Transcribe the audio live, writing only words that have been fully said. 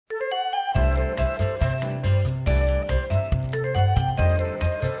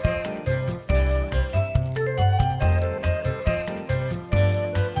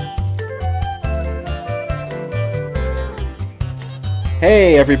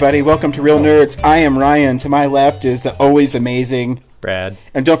Hey everybody, welcome to Real Nerds. I am Ryan. To my left is the always amazing Brad.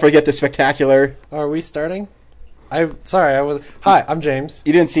 And don't forget the spectacular. Are we starting? Hi, I'm James.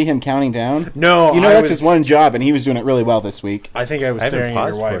 You didn't see him counting down? No, you know that's his one job, and he was doing it really well this week. I think I was staring at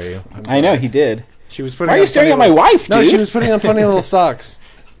your wife. For you. I know he did. She was putting. Why are you staring at my wife, dude? No, she was putting on funny little socks.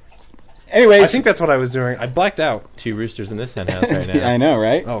 Anyways, I think that's what I was doing. I blacked out. 2 roosters in this hen house right now. I know,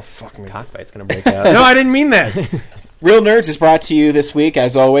 right? Oh fuck me! Cockfight's gonna break out. No, I didn't mean that. Real Nerds is brought to you this week,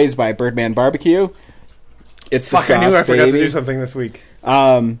 as always, by Birdman Barbecue. It's the sauce, I knew I forgot to baby. do something this week.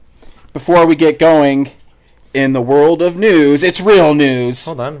 Before we get going, in the world of news, it's real news.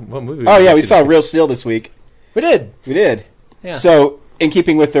 Hold on, what movie? Oh yeah, we saw Real Steel this week. We did. We did. Yeah. So, in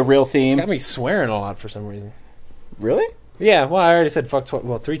keeping with the real theme, Got me swearing a lot for some reason. really? Yeah. Well, I already said fuck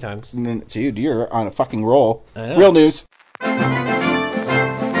 3 times. And then, dude, you're on a fucking roll. I know. Real news.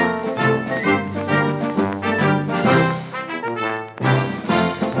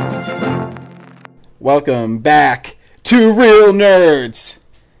 Welcome back to Real Nerds.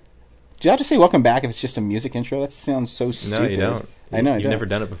 Do you have to say welcome back if it's just a music intro? That sounds so stupid. No, you don't. I know. You've never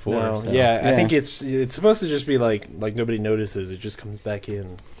done it before. No, so. yeah, I Yeah. think it's supposed to just be like nobody notices. It just comes back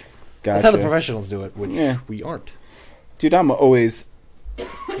in. Gotcha. That's how the professionals do it, which Yeah. we aren't. Dude, I'm always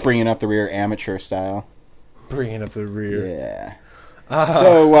bringing up the rear amateur style. Bringing up the rear. Yeah.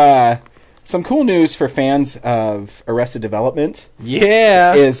 So, some cool news for fans of Arrested Development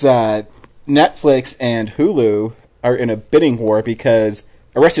Yeah. is Netflix and Hulu are in a bidding war because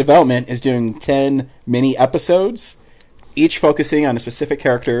Arrested Development is doing 10 mini episodes, each focusing on a specific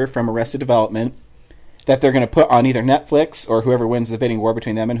character from Arrested Development, that they're going to put on either Netflix or whoever wins the bidding war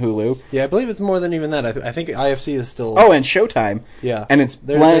between them and Hulu. Yeah, I believe it's more than even that. I think IFC is still. Oh, and Showtime. Yeah. And it's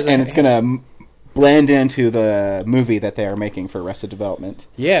There's it's going to blend into the movie that they are making for Arrested Development.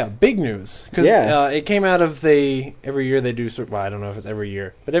 Yeah, big news. Because Yeah. it came out of every year they do, well, I don't know if it's every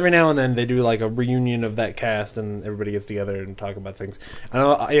year, but every now and then they do like a reunion of that cast and everybody gets together and talk about things. And,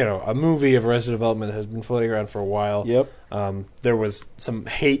 a movie of Arrested Development has been floating around for a while. Yep. There was some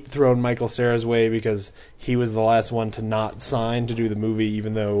hate thrown Michael Cera's way because he was the last one to not sign to do the movie,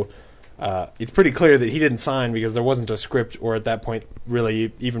 even though it's pretty clear that he didn't sign because there wasn't a script or at that point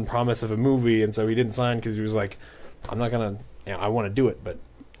really even promise of a movie, and so he didn't sign because he was like, I'm not going to, I want to do it, but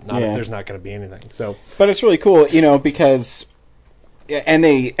not if there's not going to be anything. So, But it's really cool, because, and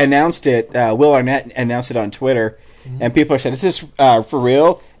they announced it, Will Arnett announced it on Twitter, and people are saying, is this for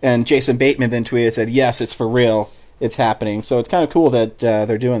real? And Jason Bateman then tweeted, said, yes, it's for real. It's happening. So it's kind of cool that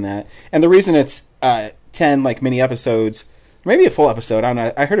they're doing that. And the reason it's 10 mini episodes, maybe a full episode, I don't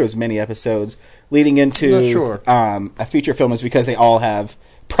know, I heard it was many episodes, leading into I'm not sure. A feature film is because they all have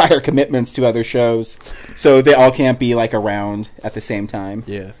prior commitments to other shows. So they all can't be around at the same time.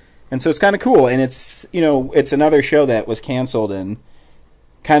 yeah. And so it's kind of cool, and it's it's another show that was canceled and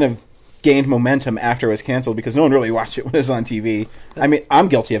kind of gained momentum after it was canceled because no one really watched it when it was on TV. I mean, I'm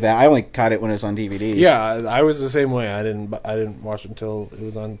guilty of that. I only caught it when it was on DVD. Yeah, I was the same way. I didn't watch it until it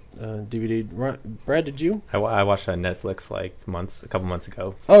was on DVD. Brad, did you? I watched it on Netflix a couple months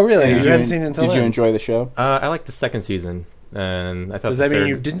ago. Oh, really? Did You hadn't seen it until Did you then? enjoy the show? I liked the second season, and I thought. Does that mean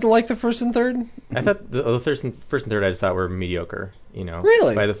you didn't like the first and third? I thought the first and third I just thought were mediocre.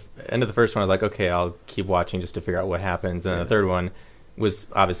 Really? By the end of the first one, I was like, okay, I'll keep watching just to figure out what happens. And the third one was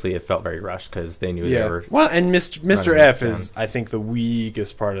obviously it felt very rushed because they knew they were. Well, and Mr. running F it is, I think, the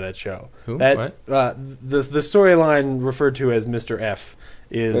weakest part of that show. Who? What? The storyline referred to as Mr. F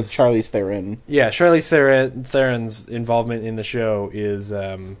is With Charlize Theron. Yeah, Charlize Theron's involvement in the show is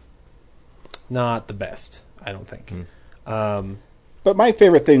not the best, I don't think. But my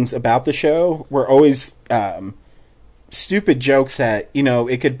favorite things about the show were always stupid jokes that,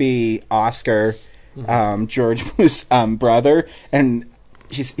 it could be Oscar, George Bluth's brother, and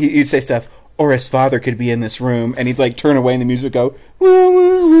he'd say stuff, or his father could be in this room, and he'd turn away and the music would go, woo,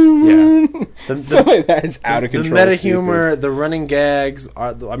 woo, woo, woo. Stuff like that is out of control. The meta humor, the running gags,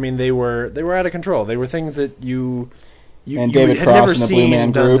 they were out of control. They were things that you David had Cross never and the Blue seen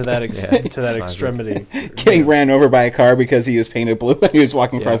Man done Group. to that extremity. Getting ran over by a car because he was painted blue when he was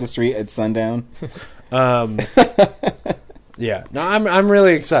walking across the street at sundown. Yeah, no, I'm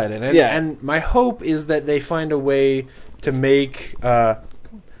really excited, and my hope is that they find a way to make.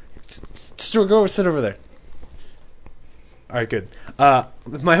 Stuart, go sit over there. All right, good.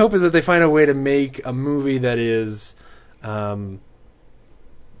 My hope is that they find a way to make a movie that is, they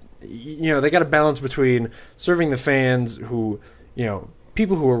got a balance between serving the fans who,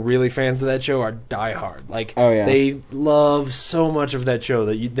 people who are really fans of that show are diehard. They love so much of that show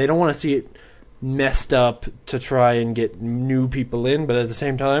that they don't want to see it messed up to try and get new people in, but at the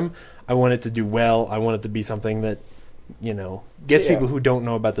same time, I want it to do well. I want it to be something that gets people who don't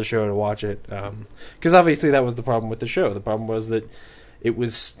know about the show to watch it. Because obviously that was the problem with the show. The problem was that it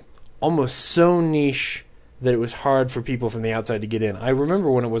was almost so niche that it was hard for people from the outside to get in. I remember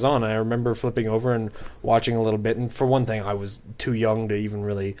when it was on, I remember flipping over and watching a little bit, and for one thing, I was too young to even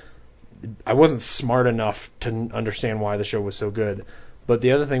really... I wasn't smart enough to understand why the show was so good. But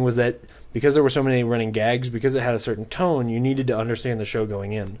the other thing was that because there were so many running gags, because it had a certain tone, you needed to understand the show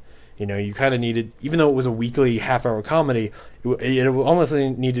going in. You kind of needed, even though it was a weekly half-hour comedy, it almost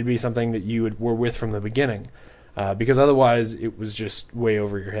needed to be something that you were with from the beginning. Because otherwise, it was just way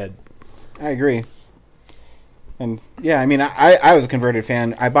over your head. I agree. And yeah, I mean, I was a converted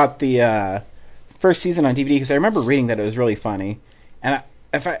fan. I bought the first season on DVD because I remember reading that it was really funny. And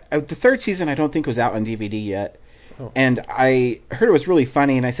the third season I don't think was out on DVD yet. Oh. And I heard it was really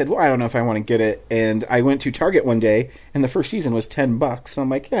funny, and I said, well, I don't know if I want to get it. And I went to Target one day, and the first season was $10. So I'm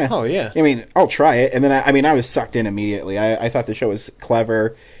like, yeah. Oh, yeah. I mean, I'll try it. And then, I was sucked in immediately. I thought the show was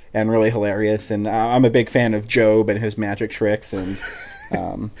clever and really hilarious. And I'm a big fan of Job and his magic tricks. And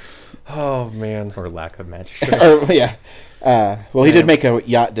oh, man. Or lack of magic tricks. Yeah. Well, he did make a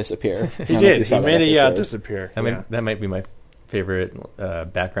yacht disappear. He did. He made a yacht disappear. That might be my favorite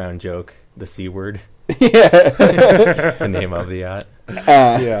background joke, the C word. Yeah. The name of the yacht.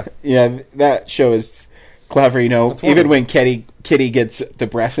 Yeah, that show is clever, even when Kitty gets the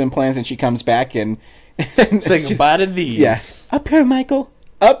breast implants and she comes back and say goodbye to these. Yeah. Up here, Michael.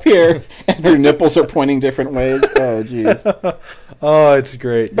 Up here. And her nipples are pointing different ways. Oh, jeez. Oh, it's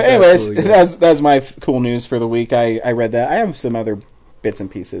great. But anyways, that's my cool news for the week. I read that. I have some other bits and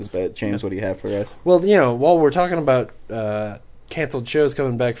pieces, but James, what do you have for us? Well, while we're talking about canceled shows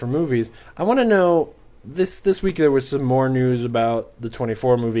coming back for movies, I want to know, this week there was some more news about the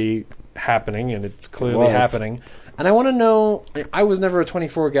 24 movie happening, and it's clearly happening. And I want to know, I was never a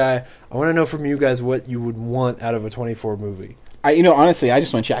 24 guy, I want to know from you guys what you would want out of a 24 movie. Honestly, I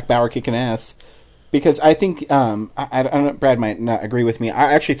just want Jack Bauer kicking ass. Because I think, I don't know, Brad might not agree with me.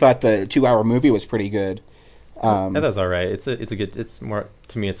 I actually thought the 2-hour movie was pretty good. That was all right. It's a good. It's more,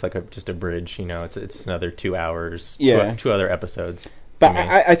 to me. It's like just a bridge. It's just another 2 hours. Yeah. Two other episodes. But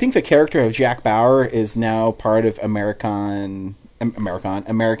I think the character of Jack Bauer is now part of American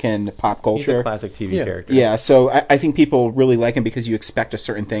pop culture. He's a classic TV character. Yeah. So I think people really like him because you expect a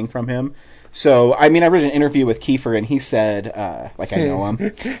certain thing from him. So I read an interview with Kiefer, and he said, like I know him,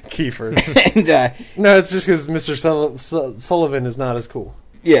 Kiefer. And no, it's just because Mr. Sullivan is not as cool.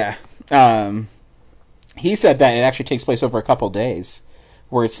 Yeah. He said that it actually takes place over a couple days,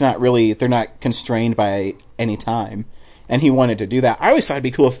 where it's not really, they're not constrained by any time. And he wanted to do that. I always thought it'd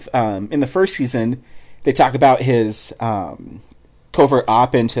be cool if, in the first season, they talk about his covert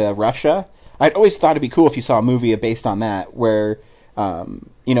op into Russia. I'd always thought it'd be cool if you saw a movie based on that, where,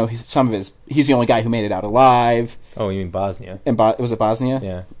 he's the only guy who made it out alive. Oh, you mean Bosnia? Was it Bosnia?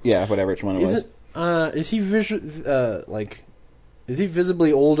 Yeah. Yeah, whatever, which one it was. Is he is he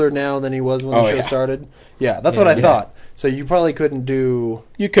visibly older now than he was when the show started? Yeah, that's what I thought. So you probably couldn't do...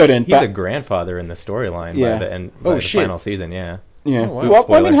 You couldn't, He's a grandfather in the storyline by the end of the final season, yeah. Yeah. Oh,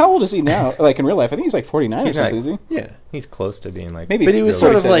 wow. How old is he now? Like, in real life? I think he's like 49 or something, is he? Yeah. He's close to being like... Maybe. But he was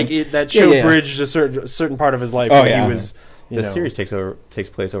sort of like... That show bridged a certain part of his life when he was... The series takes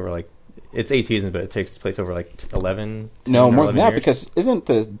place over, like... It's 8 seasons, but it takes place over, like, 11... No, more than that, years.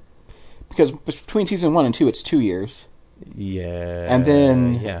 Because between season 1 and 2, it's 2 years. Yeah. And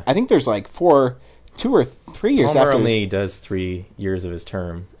then I think there's like 2 or 3 years Palmer after. Only does 3 years of his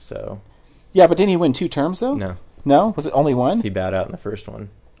term, so... Yeah, but didn't he win 2 terms, though? No. No? Was it only 1? He bowed out in the first one.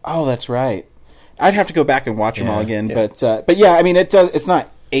 Oh, that's right. I'd have to go back and watch them all again, but yeah, it's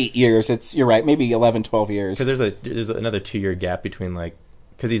not 8 years. You're right, maybe 11, 12 years. Because there's another 2-year gap between, like...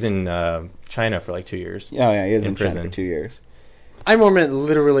 Because he's in China for like 2 years. Oh, yeah, he is in prison. China for 2 years. I more meant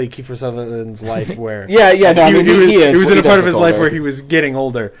literally Kiefer Sutherland's life where... he is. He was in a part of his life where he was getting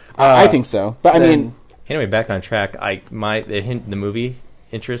older. I think so. But Anyway, back on track, the movie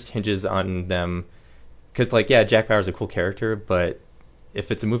interest hinges on them... Because, Jack Bauer's a cool character, but if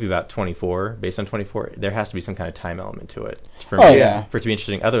it's a movie about 24, based on 24, there has to be some kind of time element to it for it to be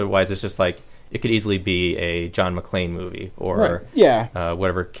interesting. Otherwise, it's just like... It could easily be a John McClane movie or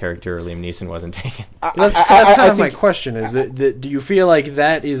whatever character Liam Neeson wasn't taken. That's kind of my question. Is that do you feel like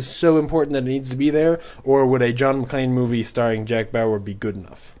that is so important that it needs to be there, or would a John McClane movie starring Jack Bauer be good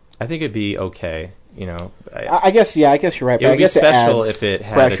enough? I think it'd be okay. I guess you're right. It would be special if it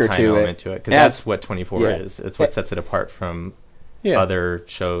had a time to element to it, because that's what 24 is. It's what sets it apart from other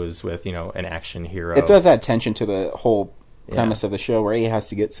shows with an action hero. It does add tension to the whole premise of the show, where he has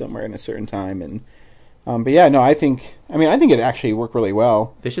to get somewhere in a certain time, and I think it actually worked really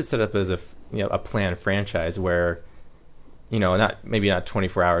well. They should set up as a planned franchise where not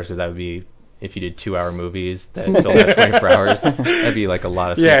 24 hours, because that would be, if you did 2-hour movies that filled out 24 hours, that'd be like a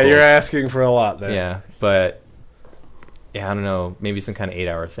lot of sequels. Yeah, you're asking for a lot there. Yeah, but I don't know, maybe some kind of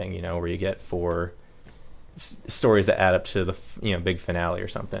 8-hour thing, where you get 4 stories that add up to the big finale or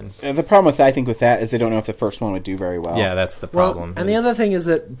something. And the problem I think with that is they don't know if the first one would do very well. Yeah, that's the problem. Well, and the other thing is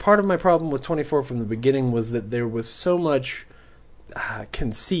that part of my problem with 24 from the beginning was that there was so much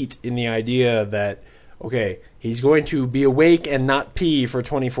conceit in the idea that, okay, he's going to be awake and not pee for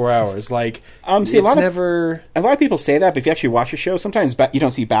 24 hours. Like, see, a lot of people say that, but if you actually watch the show, sometimes you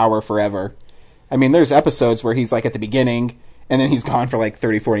don't see Bauer forever. I mean, there's episodes where he's like at the beginning, and then he's gone for like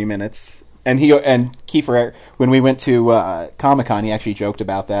 30, 40 minutes. And Kiefer, when we went to Comic-Con, he actually joked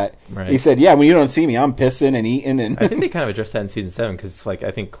about that. Right. He said, "Yeah, when you don't see me, I'm pissing and eating." And I think they kind of addressed that in season 7, because I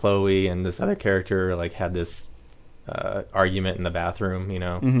think Chloe and this other character had this argument in the bathroom,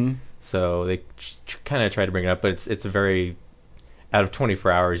 Mm-hmm. So they kind of tried to bring it up, but it's a very, out of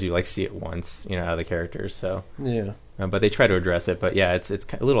 24 hours, you see it once, out of the characters. So yeah. But they try to address it, but yeah, it's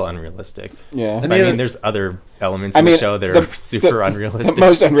a little unrealistic. Yeah, but I mean, there's other elements in the show that are super unrealistic. The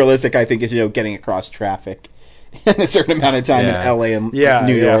most unrealistic, I think, is getting across traffic in a certain amount of time in L.A. and New York.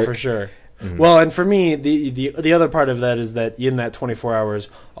 Yeah, for sure. Mm-hmm. Well, and for me, the other part of that is that in that 24 hours,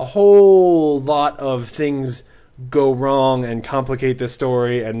 a whole lot of things go wrong and complicate the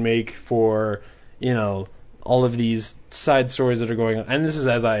story and make for all of these side stories that are going on. And this is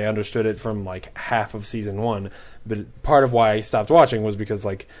as I understood it from half of season 1. But part of why I stopped watching was because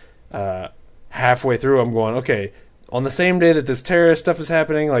halfway through I'm going, okay, on the same day that this terrorist stuff is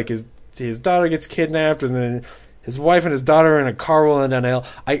happening, his daughter gets kidnapped, and then his wife and his daughter are in a car rolling down a hill.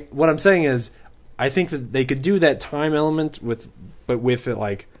 What I'm saying is, I think that they could do that time element with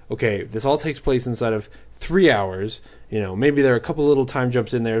it okay, this all takes place inside of 3 hours. Maybe there are a couple little time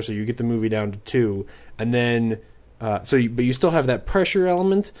jumps in there, so you get the movie down to 2, and then but you still have that pressure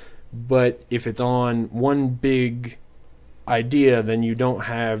element. But if it's on one big idea, then you don't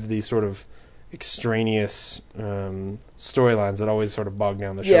have these sort of extraneous storylines that always sort of bog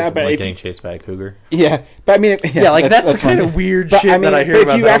down the show. Yeah, but getting chased by a cougar. Yeah, but I mean, that's the kind of weird shit that I hear but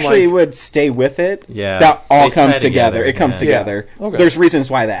about. If you actually would stay with it, that all comes together. It comes together. Yeah. Okay. There's reasons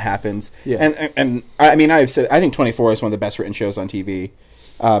why that happens. Yeah. And I mean, I've said I think 24 is one of the best written shows on TV.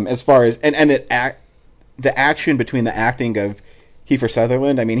 As far as the action between the acting of Kiefer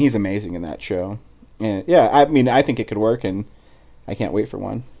Sutherland, I mean, he's amazing in that show. And I mean, I think it could work, and I can't wait for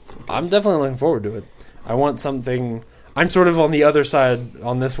one. I'm definitely looking forward to it. I want something. I'm sort of on the other side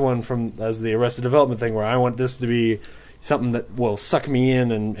on this one as the Arrested Development thing, where I want this to be something that will suck me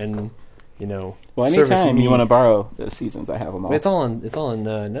in and Well, anytime you want to borrow the seasons, I have them all. It's all on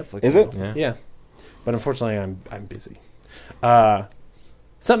Netflix. Is it? Yeah. But unfortunately, I'm busy.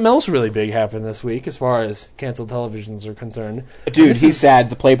 Something else really big happened this week as far as canceled televisions are concerned. Dude, he's sad.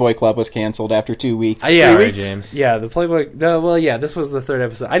 The Playboy Club was canceled after 2 weeks. Yeah, 3 weeks? James. Yeah, the Playboy... this was the 3rd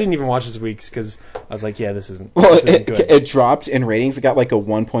episode. I didn't even watch this week's because I was like, this isn't good. It dropped in ratings. It got a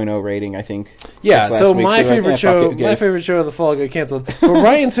 1.0 rating, I think. Yeah, so my favorite show of the fall got canceled. But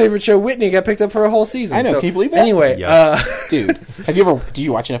Ryan's favorite show, Whitney, got picked up for a whole season. I know, can you believe that? Anyway, dude, do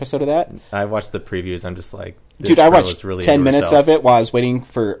you watch an episode of that? I watched the previews. I'm just like... Dude, I watched 10 minutes of it while I was waiting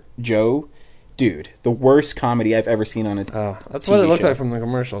for Joe. Dude, the worst comedy I've ever seen on a that's TV what it looked show. like from the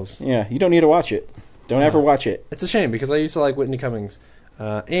commercials. Yeah, you don't need to watch it. Don't ever watch it. It's a shame because I used to like Whitney Cummings.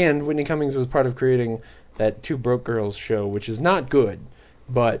 And Whitney Cummings was part of creating that Two Broke Girls show, which is not good,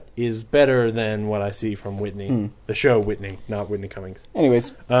 but is better than what I see from Whitney. The show Whitney, not Whitney Cummings.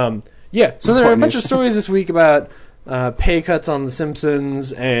 Anyways. So there are a bunch of stories this week about pay cuts on The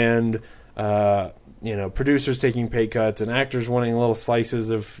Simpsons and... producers taking pay cuts and actors wanting little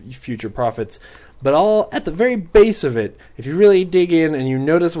slices of future profits. But all at the very base of it, if you really dig in and you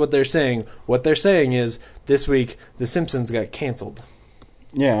notice what they're saying is, this week, The Simpsons got canceled.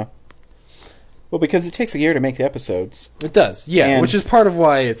 Yeah. Well, because it takes a year to make the episodes. It does, yeah. Which is part of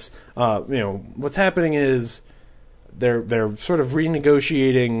why it's, what's happening is they're sort of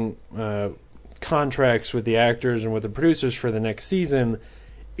renegotiating contracts with the actors and with the producers for the next season,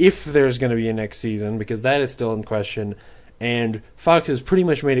 if there's going to be a next season, because that is still in question. And Fox has pretty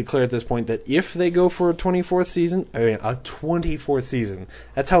much made it clear at this point that if they go for a 24th season,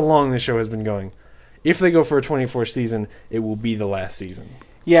 that's how long this show has been going. If they go for a 24th season, it will be the last season.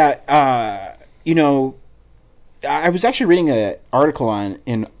 Yeah, I was actually reading an article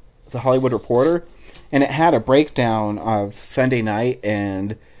in The Hollywood Reporter, and it had a breakdown of Sunday night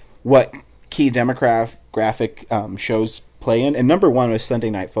and what key demographic shows play in. And number 1 was Sunday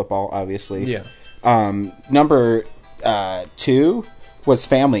Night Football, obviously. Yeah. Number 2 was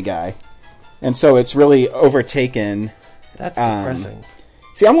Family Guy. And so it's really overtaken That's depressing.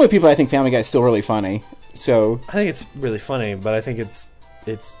 See, I'm with people that think Family Guy is still really funny. So I think it's really funny, but I think it's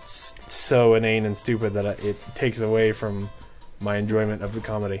so inane and stupid that it takes away from my enjoyment of the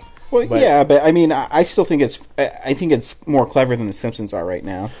comedy. Well, yeah, but I mean, I still think it's more clever than The Simpsons are right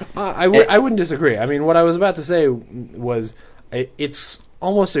now. I wouldn't disagree. I mean, what I was about to say was it's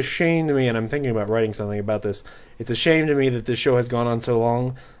almost a shame to me, and I'm thinking about writing something about this. It's a shame to me that this show has gone on so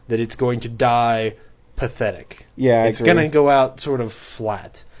long that it's going to die pathetic. Yeah, it's going to go out sort of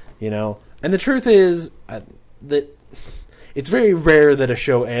flat, And the truth is that it's very rare that a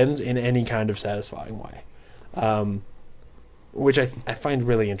show ends in any kind of satisfying way. Which I find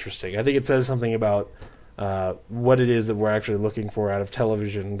really interesting. I think it says something about what it is that we're actually looking for out of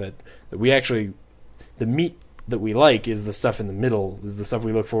television, that we actually, the meat that we like is the stuff in the middle, is the stuff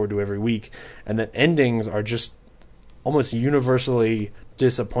we look forward to every week, and that endings are just almost universally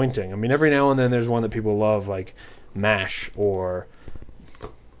disappointing. I mean, every now and then there's one that people love, like MASH or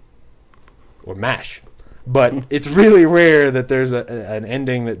MASH. But it's really rare that there's an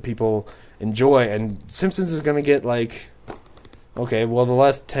ending that people enjoy, and Simpsons is going to get like, okay, well, the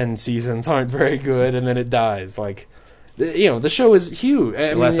last 10 seasons aren't very good, and then it dies. Like, the show is huge.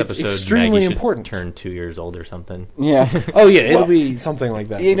 I mean, it's extremely important. Turn 2 years old or something. Yeah. Oh, yeah, it'll be something like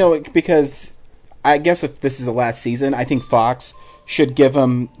that. Because I guess if this is the last season, I think Fox should give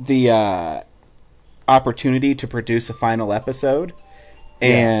them the opportunity to produce a final episode. Yeah.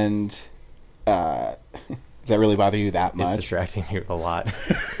 And does that really bother you that much? It's distracting you a lot.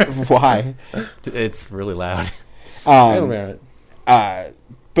 Why? It's really loud.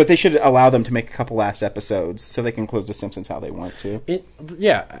 But they should allow them to make a couple last episodes so they can close The Simpsons how they want to.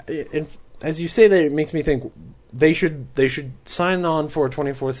 As you say that, it makes me think they should sign on for a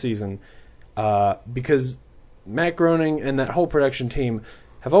 24th season because Matt Groening and that whole production team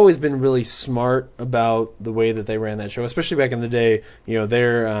have always been really smart about the way that they ran that show, especially back in the day.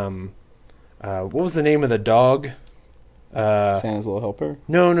 They're what was the name of the dog? Santa's Little Helper?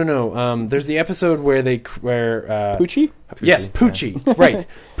 No. There's the episode where Poochie? Yes, Poochie. Right.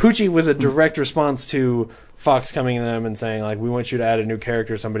 Poochie was a direct response to Fox coming to them and saying, like, we want you to add a new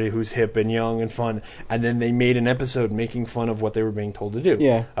character, somebody who's hip and young and fun. And then they made an episode making fun of what they were being told to do.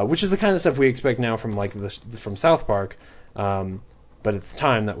 Yeah. Which is the kind of stuff we expect now from from South Park. But at the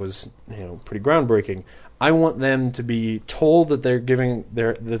time, that was pretty groundbreaking. I want them to be told that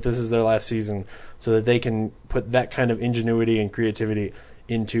that this is their last season, so that they can put that kind of ingenuity and creativity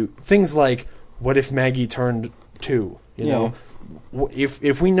into things like, what if Maggie turned 2?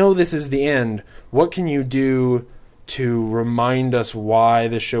 If we know this is the end, what can you do to remind us why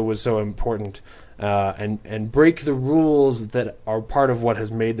this show was so important, and break the rules that are part of what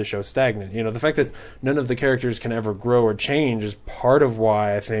has made the show stagnant? The fact that none of the characters can ever grow or change is part of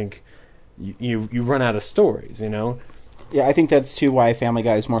why I think you run out of stories. Yeah, I think that's too why Family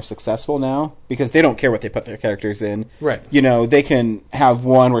Guy is more successful now, because they don't care what they put their characters in. Right. They can have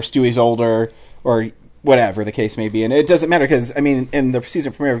one where Stewie's older or whatever the case may be, and it doesn't matter because, I mean, in the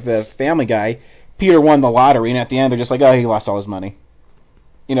season premiere of the Family Guy, Peter won the lottery, and at the end they're just like, oh, he lost all his money.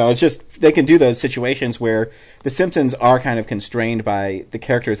 It's just, they can do those situations where the Simpsons are kind of constrained by the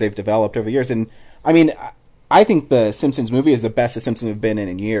characters they've developed over the years, and, I mean, I think the Simpsons movie is the best the Simpsons have been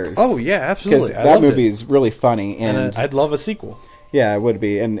in years. Oh, yeah, absolutely. Because that movie is really funny. And I'd love a sequel. Yeah, it would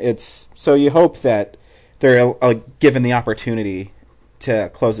be. And so you hope that they're given the opportunity to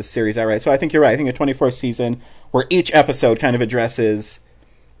close the series outright. So I think you're right. I think a 24th season where each episode kind of addresses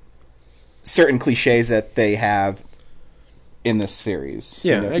certain cliches that they have in this series.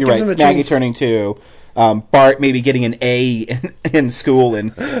 Yeah, you're right. Maggie turning 2. Bart maybe getting an A in school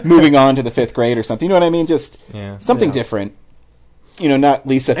and moving on to the 5th grade or something. You know what I mean? Just something different. Not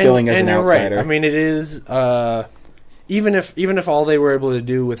Lisa filling as an outsider. Right. I mean, it is even if all they were able to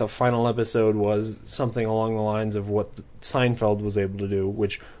do with a final episode was something along the lines of what Seinfeld was able to do,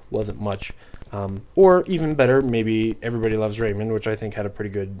 which wasn't much, or even better, maybe Everybody Loves Raymond, which I think had a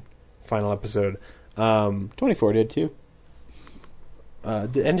pretty good final episode. 24 did too.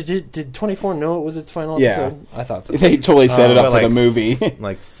 Did 24 know it was its final episode? Yeah. I thought so. They totally set it up for the movie.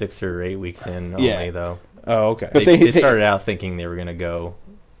 Like 6 or 8 weeks in only, though. Oh, okay. But they started out thinking they were going to go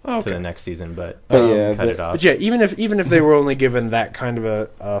to the next season, but cut it off. But yeah, even if they were only given that kind of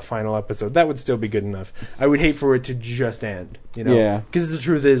a final episode, that would still be good enough. I would hate for it to just end, Yeah. Because the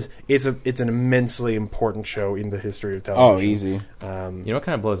truth is, it's an immensely important show in the history of television. Oh, easy. What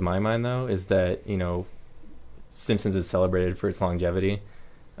kind of blows my mind, though, is that, Simpsons is celebrated for its longevity.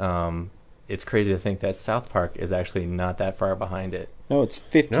 It's crazy to think that South Park is actually not that far behind it. No, it's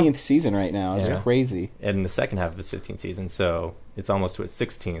 15th season right now. It's crazy. And the second half of its 15th season, so it's almost to its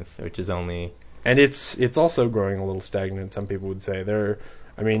 16th, which is only And it's also growing a little stagnant, some people would say.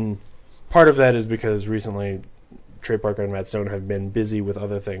 Part of that is because recently Trey Parker and Matt Stone have been busy with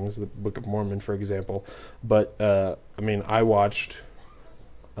other things, the Book of Mormon, for example. But, I watched...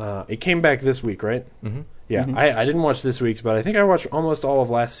 it came back this week, right? Mm-hmm. Yeah, Mm-hmm. I didn't watch this week's, but I think I watched almost all of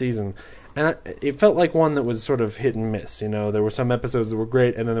last season. And it felt like one that was sort of hit and miss. You know, there were some episodes that were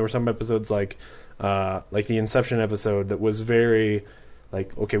great, and then there were some episodes like the Inception episode that was very...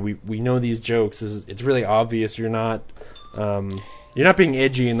 Like, okay, we know these jokes. It's really obvious. You're not being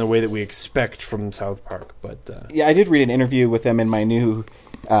edgy in the way that we expect from South Park. But yeah, I did read an interview with them in my new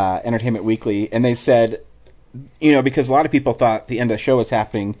Entertainment Weekly, and they said, because a lot of people thought the end of the show was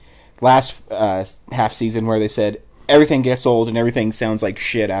happening last half season, where they said everything gets old and everything sounds like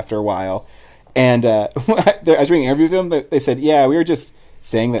shit after a while. And I was reading an interview with them. They said, yeah, we were just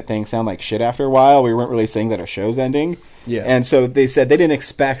saying that things sound like shit after a while. We weren't really saying that a show's ending. Yeah. And so they said they didn't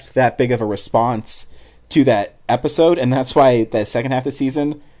expect that big of a response to that episode, and that's why the second half of the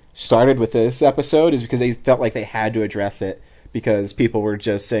season started with this episode, is because they felt like they had to address it, because people were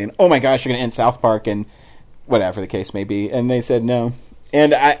just saying, oh my gosh, you're going to end South Park, and whatever the case may be. And they said no.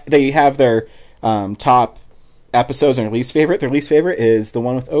 And they have their top episodes and their least favorite. Their least favorite is the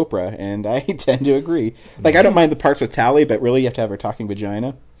one with Oprah, and I tend to agree. Like, I don't mind the parts with Tally, but really you have to have her talking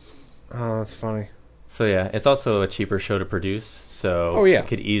vagina. Oh, that's funny. So yeah, it's also a cheaper show to produce. So it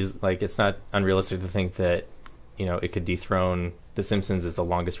could it's not unrealistic to think that it could dethrone The Simpsons as the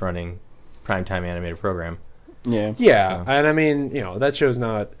longest running primetime animated program. Yeah. So. And that show's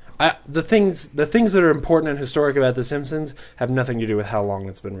not. The things that are important and historic about The Simpsons have nothing to do with how long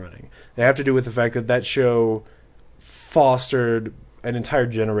it's been running. They have to do with the fact that show fostered an entire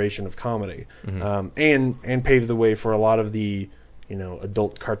generation of comedy, and paved the way for a lot of the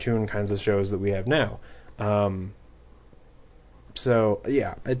adult cartoon kinds of shows that we have now. So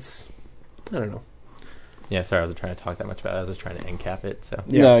yeah, it's, I don't know. Yeah, sorry, I wasn't trying to talk that much about it. I was just trying to end cap it. So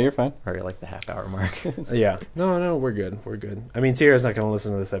yeah. No, you're fine. Already like the half-hour mark. Yeah. No, we're good. I mean, Sierra's not going to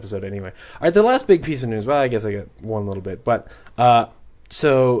listen to this episode anyway. All right, the last big piece of news. Well, I guess I got one little bit, but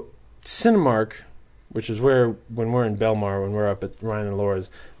so Cinemark, which is when we're in Belmar, when we're up at Ryan and Laura's,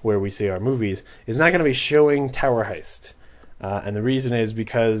 where we see our movies, is not going to be showing Tower Heist. And the reason is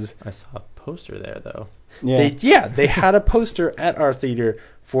because... I saw a poster there, though. Yeah. They had a poster at our theater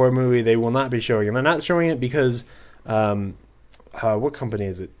for a movie they will not be showing. And they're not showing it because... what company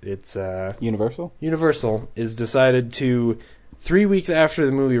is it? It's... Universal? Universal is decided to... 3 weeks after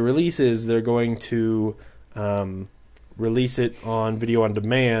the movie releases, they're going to release it on video on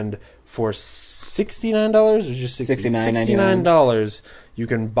demand for $69 or just $69. You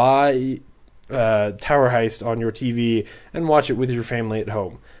can buy... Tower Heist on your TV and watch it with your family at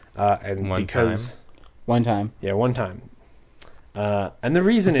home. One time. Yeah, one time. And the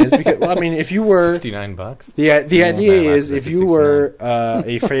reason is because, if you were... $69? The idea is if you were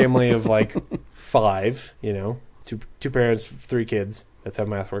a family of like 5, two parents, 3 kids. That's how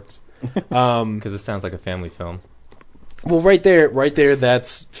math works. Because it sounds like a family film. Well, right there,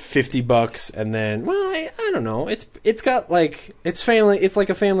 that's $50, and then, I don't know. It's got like it's family. It's like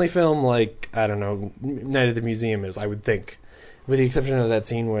a family film, like I don't know, Night at the Museum is, I would think, with the exception of that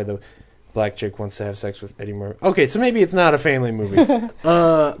scene where the black chick wants to have sex with Eddie Murphy. Okay, so maybe it's not a family movie. But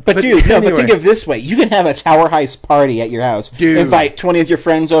dude, anyway. But think of it this way: you can have a Tower Heist party at your house. Dude, invite 20 of your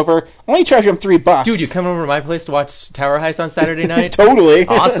friends over. Only charge them $3. Dude, you come over to my place to watch Tower Heist on Saturday night? Totally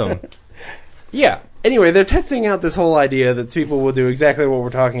Awesome. Yeah. Anyway, they're testing out this whole idea that people will do exactly what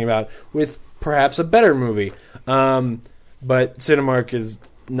we're talking about with perhaps a better movie. But Cinemark is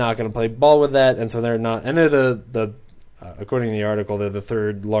not going to play ball with that, and so they're not. And they're the according to the article, they're the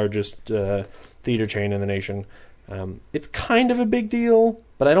 3rd largest theater chain in the nation. It's kind of a big deal,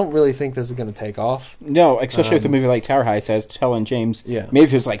 but I don't really think this is going to take off. No, especially with a movie like Tower Heist, as telling James. Yeah. Maybe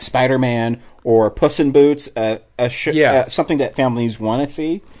if it was like Spider-Man or Puss in Boots, something that families want to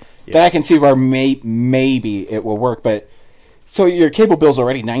see. Yeah. That I can see where maybe it will work, but so your cable bill's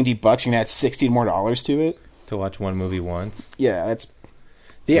already $90. You're gonna add $16 more to it to watch one movie once. Yeah, that's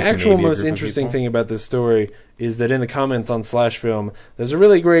the actual most interesting thing about this story is that in the comments on Slash Film, there's a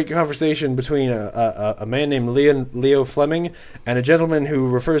really great conversation between a man named Leo Fleming and a gentleman who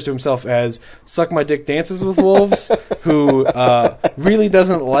refers to himself as "Suck My Dick Dances with Wolves," who really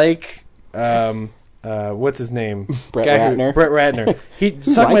doesn't like. What's his name? Brett Ratner. He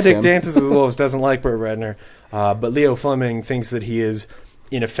Suck My Dick Dances with Wolves doesn't like Brett Ratner, but Leo Fleming thinks that he is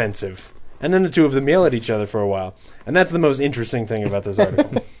inoffensive. And then the two of them yell at each other for a while. And that's the most interesting thing about this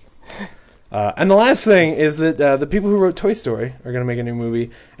article. And the last thing is that the people who wrote Toy Story are going to make a new movie,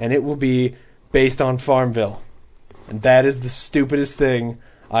 and it will be based on Farmville. And that is the stupidest thing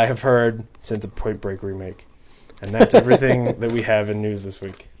I have heard since a Point Break remake. And that's everything that we have in news this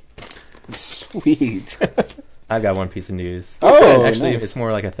week. Sweet. I've got one piece of news. Oh, actually, nice. It's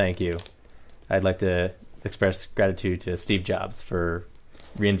more like a thank you. I'd like to express gratitude to Steve Jobs for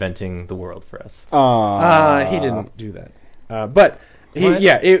reinventing the world for us. He didn't do that. But he, What?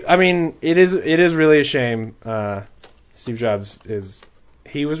 it is really a shame. Steve Jobs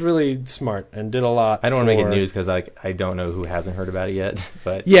he was really smart and did a lot. I don't want to make it news because I don't know who hasn't heard about it yet.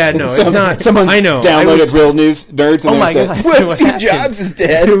 But Yeah, no, it's not. Someone's I know. downloaded Real News Nerds and Oh my said, God, "What? what Steve happened?" Jobs is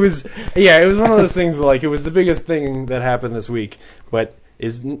dead." It was one of those things like it was the biggest thing that happened this week, but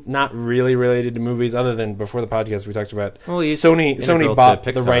is not really related to movies other than before the podcast we talked about Sony integral bought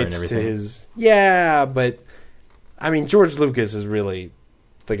to the Pixar rights and to everything. his but I mean George Lucas is really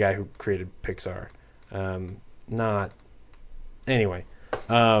the guy who created Pixar. Not anyway.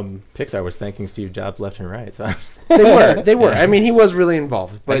 Pixar was thanking Steve Jobs left and right. So They were. I mean, he was really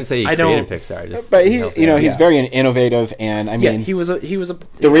involved. But I didn't say he created Pixar. But he's very innovative, and I mean, he was a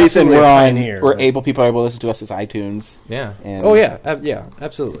the reason people are able to listen to us is iTunes. Yeah. And yeah,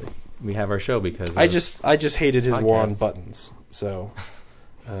 absolutely. We have our show because I just hated his war on podcasts. buttons. So,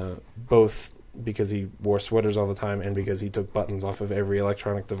 both because he wore sweaters all the time and because he took buttons off of every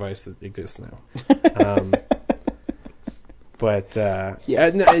electronic device that exists now. But fuck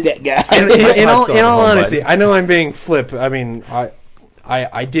that guy. in all Still have a home honesty, button. I know I'm being flip. I mean,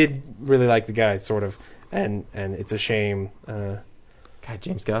 I did really like the guy, sort of, and it's a shame. God,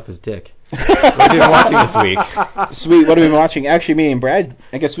 James, get off his dick. What have you been watching this week? Sweet. What have we been watching? Actually, me and Brad.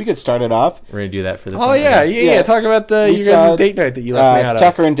 I guess we could start it off. We're gonna do that for this. Oh one, yeah. right? Talk about We you saw, guys' date night that you left me out of.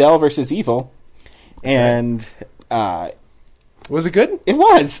 Tucker and Dell versus Evil, and Was it good? it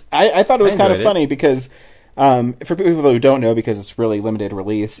was. I thought it was I kind of enjoyed it. funny because for people who don't know, because it's really limited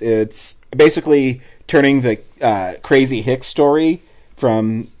release, it's basically turning the Crazy Hicks story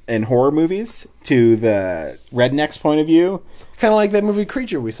from in horror movies to the redneck's point of view. Kind of like that movie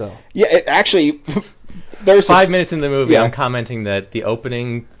Creature we saw. Yeah, it actually. There's 5 minutes in the movie, Yeah. I'm commenting that the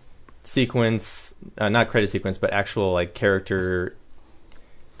opening sequence, not credit sequence, but actual like character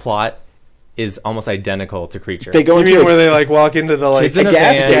plot, is almost identical to Creature. They go You into mean a- where they like walk into the like Kids in a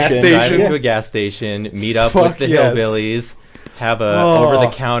gas van, station. drive into Yeah. a gas station, meet up Fuck with the yes. hillbillies, have a Oh.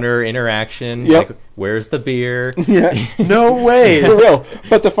 over-the-counter interaction. Yep. Like, where's the beer? yeah, no way. for real.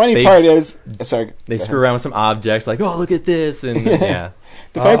 But the funny They- part is, sorry, They go screw ahead. around with some objects, like, oh, look at this, and yeah.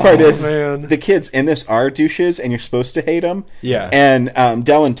 The funny part is man. the kids in this are douches, and you're supposed to hate them. Yeah. And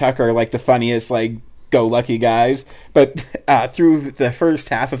Dell and Tucker are like the funniest, like go-lucky guys. But through the first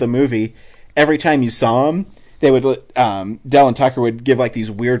half of the movie, every time you saw them, they would Dell and Tucker would give like these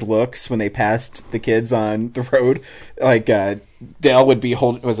weird looks when they passed the kids on the road. Like Dell would be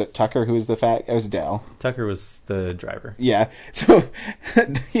holding. Was it Tucker who was the fat? It was Dell. Tucker was the driver. Yeah. So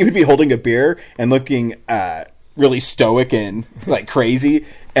he would be holding a beer and looking really stoic and like crazy,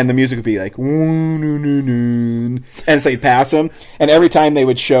 and the music would be like, and so they'd pass him, and every time they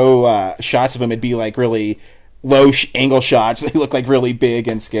would show shots of him, it'd be like really low angle shots. They look like really big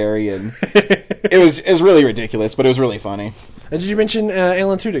and scary, and it was really ridiculous, but it was really funny. And did you mention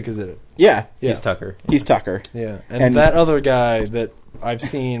Alan Tudyk is in it? Yeah, He's Tucker. he's Tucker. Yeah. And- that other guy that I've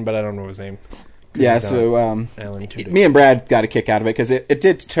seen, but I don't know his name. 'Cause Yeah, he's so not Alan Tudyk. me and Brad got a kick out of it because it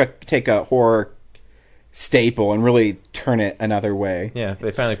did take a horror staple and really turn it another way. Yeah,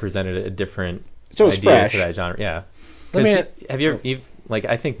 they finally presented a different So it's idea fresh. to that genre. Yeah. Let me- 'Cause have you ever, like,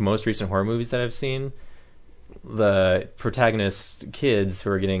 I think most recent horror movies that I've seen, the protagonist kids who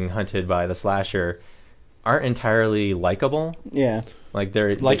are getting hunted by the slasher aren't entirely likable. Yeah, Like,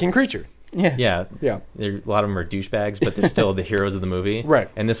 they're Like in Creature. yeah, yeah, Yeah. a lot of them are douchebags, but they're still the heroes of the movie. Right.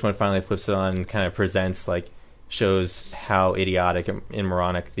 And this one finally flips it on, and kind of presents, like, shows how idiotic and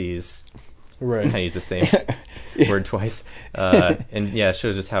moronic these. Right. Kind of use the same word twice, and yeah, it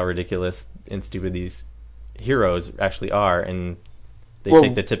shows just how ridiculous and stupid these heroes actually are, and they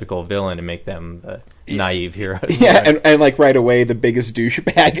take the typical villain and make them the naive heroes. Yeah, and like right away, the biggest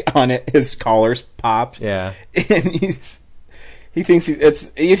douchebag on it, his collar's popped. Yeah. And he thinks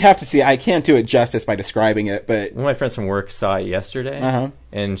you'd have to see. I can't do it justice by describing it, but One of my friends from work saw it yesterday,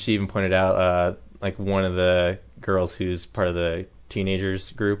 and she even pointed out, like, one of the girls who's part of the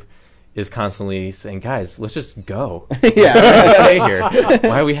teenagers group is constantly saying, "Guys, let's just go. yeah, Let's stay here.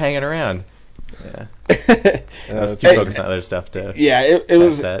 Why are we hanging around?" Yeah. I was too focused on other stuff to. yeah, it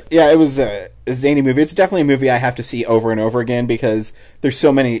was. that. Yeah, it was a zany movie. It's definitely a movie I have to see over and over again because there's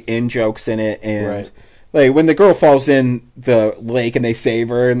so many in jokes in it, and Right. like when the girl falls in the lake and they save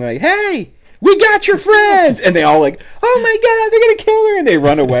her, and they're like, "Hey, we got your friend," and they all like, "Oh my god, they're gonna kill her," and they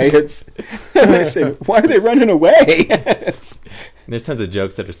run away. It's and I say, "Why are they running away?" There's tons of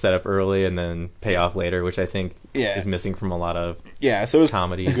jokes that are set up early and then pay off later, which I think Yeah. is missing from a lot of So it was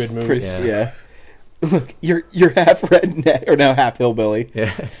comedies. Good movies. pretty- yeah. Look, you're half redneck or no, half hillbilly.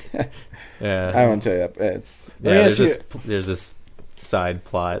 Yeah. Yeah. I won't tell you that. It's Let me ask there's this side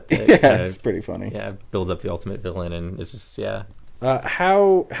plot that yeah, kind it's of, pretty funny. builds up the ultimate villain, and it's just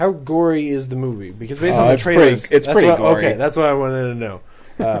How gory is the movie? Because based on the it's trailers, pretty- it's that's pretty what, gory. Okay, that's what I wanted to know.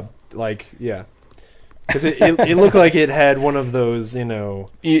 Because it looked like it had one of those,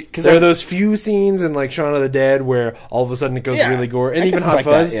 because there are those few scenes in like Shaun of the Dead where all of a sudden it goes really gory, and I even guess it's Hot like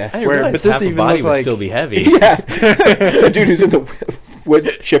Fuzz. that, yeah. I didn't realize but this half a even body looked would like still be heavy. Yeah, the dude who's in the wood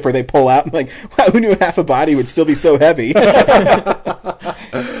chipper, they pull out. I'm like, wow, who knew half a body would still be so heavy?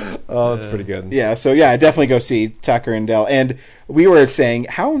 Oh, that's pretty good. Yeah, so yeah, definitely go see Tucker and Dale. And we were saying,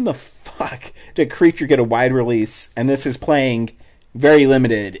 how in the fuck did Creature get a wide release? And this is playing very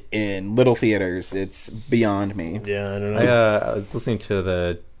limited in little theaters. It's beyond me. Yeah, I don't know. I was listening to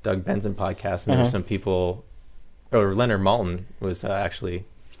the Doug Benson podcast, and there were some people, or Leonard Maltin was actually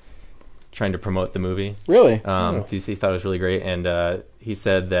trying to promote the movie. Really? He thought it was really great, and he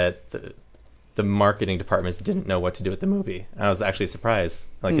said that the marketing departments didn't know what to do with the movie. I was actually surprised.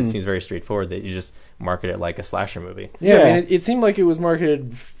 Like, it seems very straightforward that you just market it like a slasher movie. Yeah, Yeah. I mean, it seemed like it was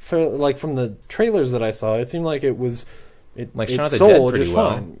marketed like from the trailers that I saw. It seemed like it was Like it Shaun of the Dead sold pretty just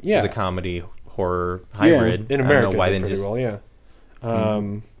well. fine. Yeah, It's a comedy horror hybrid. in I America, don't know why it they did didn't pretty just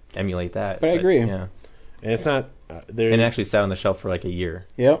well. Yeah, emulate that. But I agree. Yeah, and it's not. and it actually sat on the shelf for like a year.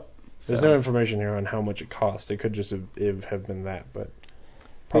 Yep. There's So- no information here on how much it cost. It could just have been that, but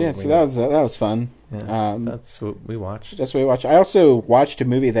But yeah, so that was fun. Yeah, that's what we watched. That's what we watched. I also watched a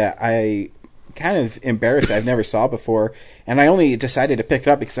movie that I kind of embarrassed I've never saw before, and I only decided to pick it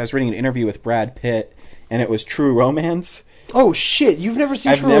up because I was reading an interview with Brad Pitt, and it was True Romance. oh shit! You've never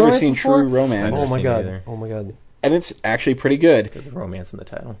seen I've True never Romance seen before? True Romance. Oh my Seen god! either. Oh my god! And it's actually pretty good. There's a romance in the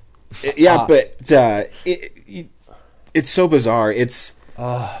title. But it's so bizarre. It's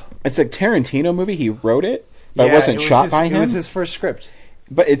a Tarantino movie. He wrote it, but it wasn't shot by him. It was his first script.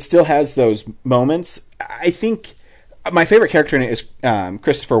 But it still has those moments. I think my favorite character in it is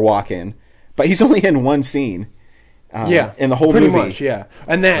Christopher Walken, but he's only in one scene. In the whole pretty movie. much, yeah.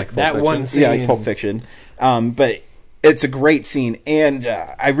 And that Pulp that Fiction? one scene, Yeah, like Pulp Fiction. But it's a great scene, and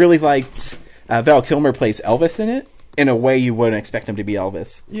I really liked Val Kilmer plays Elvis in it in a way you wouldn't expect him to be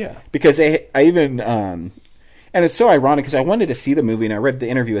Elvis. Yeah. Because I even and it's so ironic because I wanted to see the movie, and I read the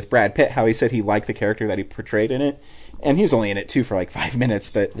interview with Brad Pitt how he said he liked the character that he portrayed in it, and he was only in it too for like 5 minutes.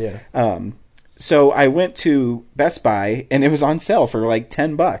 But Yeah. so I went to Best Buy, and it was on sale for like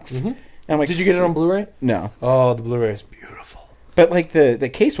 $10. And I'm like, Did you get it on Blu-ray? No. Oh, the Blu-ray is beautiful. But like the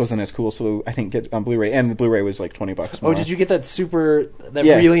case wasn't as cool, so I didn't get it on Blu-ray, and the Blu-ray was like $20 more. Oh, did you get that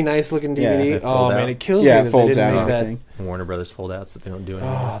Yeah. really nice looking DVD? That Oh fold man, out. it kills Yeah, me it that they folds didn't out make and that. everything. Warner Brothers foldouts that they don't do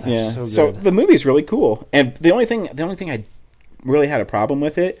anymore. Oh, that's Yeah. so good. the movie's really cool, and the only thing I really had a problem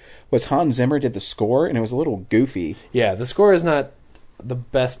with it was Hans Zimmer did the score, and it was a little goofy. Yeah, the score is not the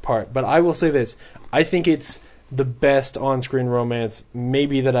best part, but I will say this: I think it's the best on-screen romance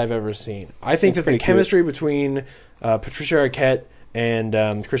maybe that I've ever seen. I think It's that the pretty cute. chemistry between Patricia Arquette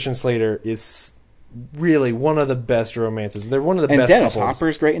and Christian Slater is really one of the best romances. They're one of the And best Dennis couples.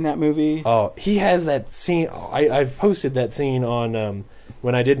 Hopper's great in that movie. Oh, he has that scene. I've posted that scene on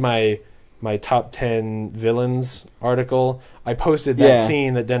when I did my top 10 villains article. I posted that Yeah.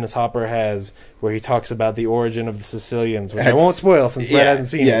 scene that Dennis Hopper has where he talks about the origin of the Sicilians, which I That's- won't spoil since Brett hasn't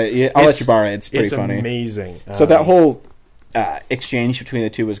seen it. Yeah, I'll let you borrow it. It's pretty It's funny. amazing. So that whole exchange between the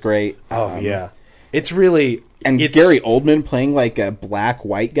two was great. yeah, it's really And it's, Gary Oldman playing like a black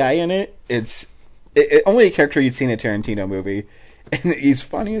white guy in it. It's only a character you'd seen in a Tarantino movie, and he's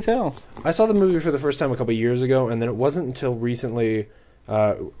funny as hell. I saw the movie for the first time a couple years ago, and then it wasn't until recently,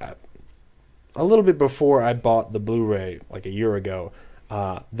 a little bit before I bought the Blu-ray, like a year ago,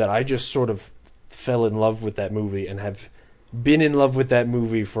 that I just sort of fell in love with that movie and have been in love with that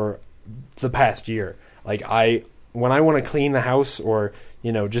movie for the past year. Like when I want to clean the house or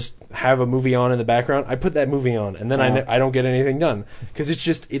just have a movie on in the background, I put that movie on, and then I don't get anything done because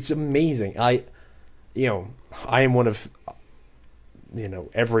it's amazing. I am one of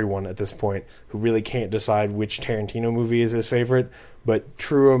everyone at this point who really can't decide which Tarantino movie is his favorite, but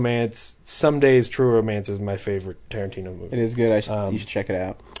True Romance, some days True Romance is my favorite Tarantino movie. It is good. You should check it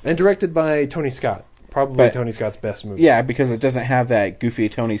out. And directed by Tony Scott. Probably Tony Scott's best movie. Yeah, because it doesn't have that goofy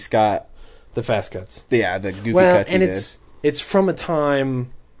Tony Scott. The fast cuts. Yeah, the goofy cuts. And he it's from a time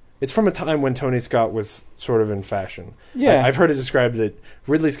when Tony Scott was sort of in fashion. Yeah. I've heard it described that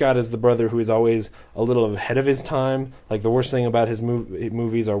Ridley Scott is the brother who is always a little ahead of his time. Like the worst thing about his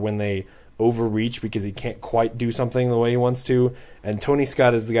movies are when they overreach because he can't quite do something the way he wants to. And Tony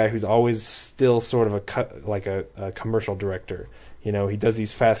Scott is the guy who's always still sort of a commercial director. You know, he does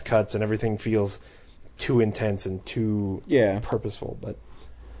these fast cuts and everything feels too intense and too purposeful. But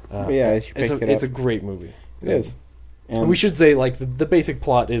it's a great movie. It is. And we should say, like, the basic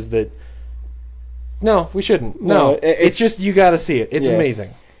plot is that... No, we shouldn't. No, it's just you got to see it. It's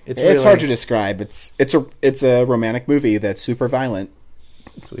amazing. It's really hard to describe. It's a romantic movie that's super violent.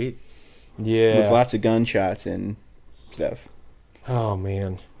 Sweet. Yeah. With lots of gunshots and stuff. Oh,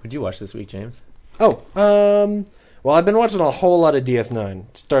 man. What did you watch this week, James? Well, I've been watching a whole lot of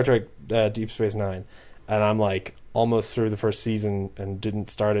DS9, Star Trek Deep Space Nine, and I'm like almost through the first season and didn't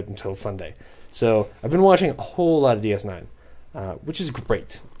start it until Sunday. So I've been watching a whole lot of DS9, which is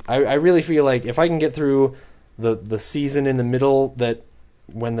great. I really feel like if I can get through the season in the middle that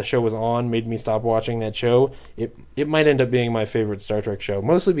when the show was on made me stop watching that show, it might end up being my favorite Star Trek show,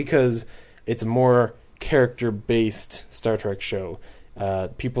 mostly because it's a more character-based Star Trek show.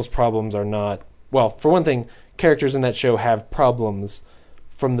 People's problems are not... Well, for one thing, characters in that show have problems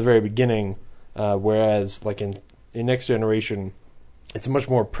from the very beginning, whereas like in Next Generation, it's a much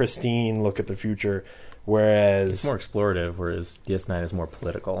more pristine look at the future, whereas... It's more explorative, whereas DS9 is more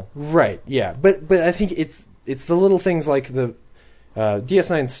political. Right, yeah. But I think it's the little things like the...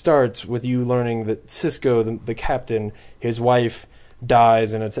 DS9 starts with you learning that Sisko, the captain, his wife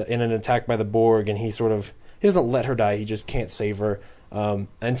dies in an attack by the Borg, and he doesn't let her die, he just can't save her.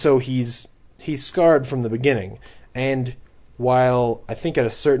 And so he's scarred from the beginning. And while I think at a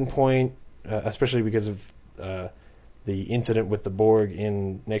certain point, especially because of the incident with the Borg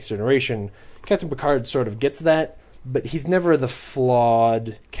in Next Generation, Captain Picard sort of gets that, but he's never the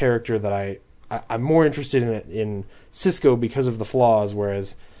flawed character that I'm more interested in Sisko because of the flaws,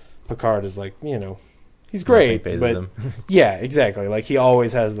 whereas Picard is like, you know, he's great, but yeah, exactly. Like he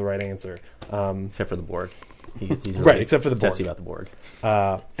always has the right answer, except for the Borg. He's really right, except for the Borg. Testy about the Borg.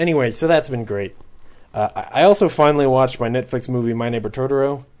 Anyway, so that's been great. I also finally watched my Netflix movie My Neighbor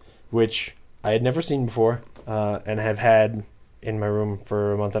Totoro, which I had never seen before, and have had in my room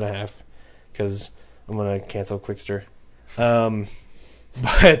for a month and a half because I'm gonna cancel Quickster.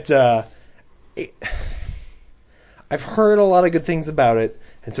 I've heard a lot of good things about it,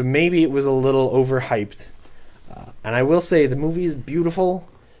 and so maybe it was a little overhyped. And I will say the movie is beautiful,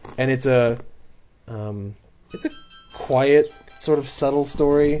 and it's a quiet, sort of subtle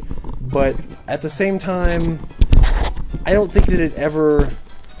story, but at the same time, I don't think it ever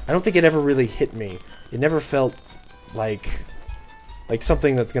really hit me. It never felt like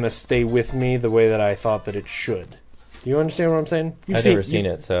something that's going to stay with me the way that I thought that it should. Do you understand what I'm saying? I've never seen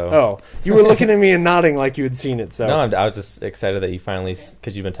it, so... Oh, you were looking at me and nodding like you had seen it, so... No, I was just excited that you finally...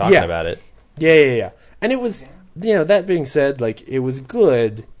 Because you've been talking about it. Yeah. And it was... You know, that being said, like, it was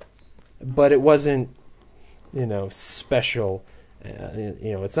good, but it wasn't, you know, special. You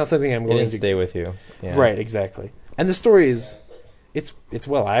know, it's not something I'm going to... It didn't stay with you. Yeah. Right, exactly. And the story is... It's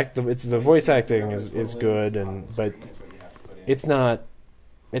well acted. The voice acting is good, but it's not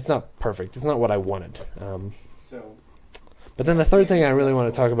perfect. It's not what I wanted. But then the third thing I really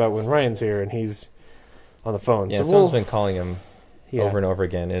want to talk about when Ryan's here and he's on the phone. Yeah, so someone's been calling him over and over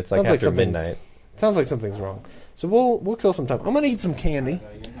again, and it's like after midnight. Sounds like something's wrong. So we'll kill some time. I'm gonna eat some candy.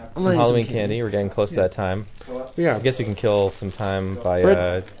 Some Halloween candy. We're getting close to that time. Yeah. I guess we can kill some time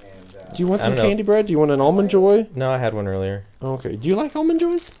by... Do you want some candy bread? Do you want an Almond Joy? No, I had one earlier. Okay. Do you like Almond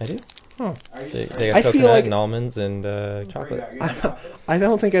Joys? I do. Oh. They got coconut and almonds and chocolate. I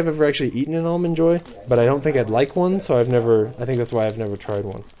don't think I've ever actually eaten an Almond Joy, but I don't think I'd like one, so I think that's why I've never tried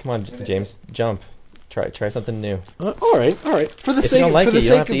one. Come on, James, jump. Try something new. All right. For the if sake, you don't like for the it, you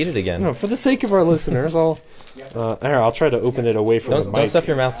sake don't have to eat it again. No, for the sake of our listeners, I'll try to open it away from the mic. Don't stuff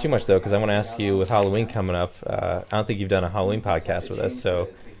your mouth too much, though, because I want to ask you, with Halloween coming up, I don't think you've done a Halloween podcast with us, so...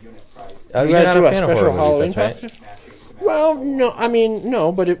 you guys do a special Halloween podcast? Well, no, I mean,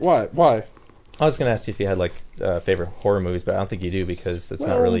 no, but why? I was going to ask you if you had, like, favorite horror movies, but I don't think you do, because it's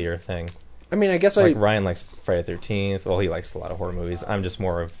not really your thing. I mean, I guess Ryan likes Friday the 13th. Well, he likes a lot of horror movies. I'm just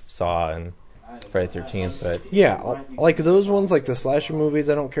more of Saw and Friday the 13th, but... Yeah, like those ones, like the slasher movies,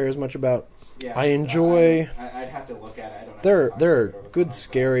 I don't care as much about. I enjoy... I'd have to look at it. There are good,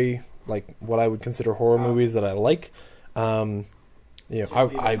 scary, like, what I would consider horror movies that I like. You know,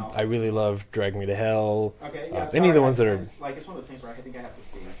 I really love Drag Me to Hell. Any of the ones that are... Like, it's one of those things where I think I have to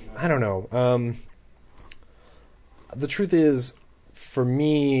see it. You know? I don't know. The truth is, for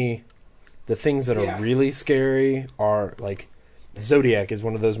me, the things that are really scary are, like... Zodiac is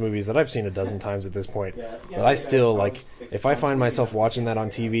one of those movies that I've seen a dozen times at this point. But I still, like... If I find myself watching that on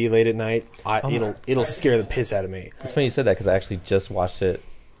TV late at night, it'll scare the piss out of me. It's funny you said that, because I actually just watched it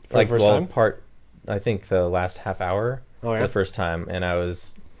For like the first time? I think the last half hour Oh, yeah? for the first time, and I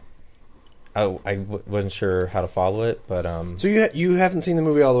wasn't sure how to follow it, but So you haven't seen the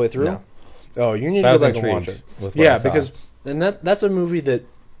movie all the way through? No. Oh, you need But I to was go back and watch intrigued it. with what I Yeah, saw. because that's a movie that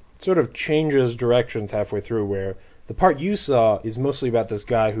sort of changes directions halfway through, where the part you saw is mostly about this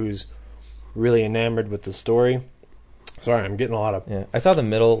guy who's really enamored with the story. Sorry, I'm getting a lot of... Yeah, I saw the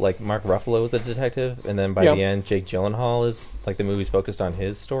middle, like Mark Ruffalo was the detective, and then by the end, Jake Gyllenhaal is like the movie's focused on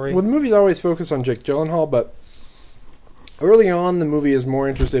his story. Well, the movie's always focused on Jake Gyllenhaal, but early on, the movie is more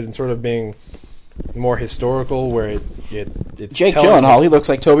interested in sort of being more historical, where it's Jake telling Gyllenhaal, he looks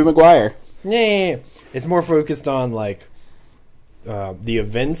like Tobey Maguire. Yeah, it's more focused on like the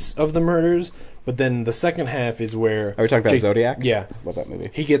events of the murders, but then the second half is where... Are we talking about Zodiac? Yeah. Love that movie.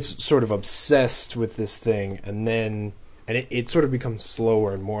 He gets sort of obsessed with this thing, and then... And it sort of becomes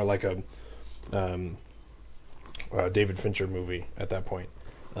slower and more like a David Fincher movie at that point.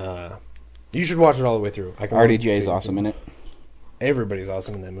 You should watch it all the way through. RDJ is awesome in it. Everybody's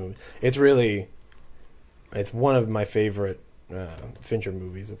awesome in that movie. It's really... It's one of my favorite Fincher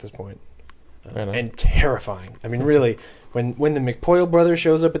movies at this point. Right on. And terrifying. I mean, really, when the McPoyle brother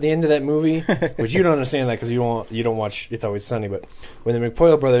shows up at the end of that movie, which you don't understand that because you don't watch It's Always Sunny, but when the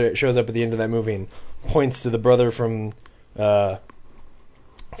McPoyle brother shows up at the end of that movie and points to the brother from the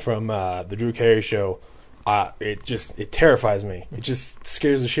Drew Carey Show, it terrifies me. It just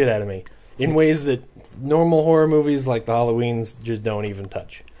scares the shit out of me in ways that normal horror movies like the Halloweens just don't even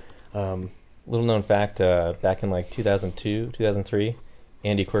touch. Little known fact: back in like 2002, 2003.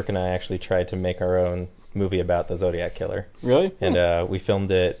 Andy Quirk and I actually tried to make our own movie about the Zodiac Killer. Really? And we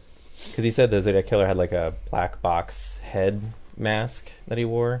filmed it because he said the Zodiac Killer had like a black box head mask that he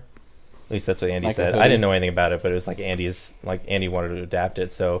wore. At least that's what Andy said. I didn't know anything about it, but it was like Andy wanted to adapt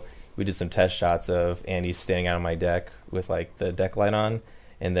it, so we did some test shots of Andy standing out on my deck with like the deck light on,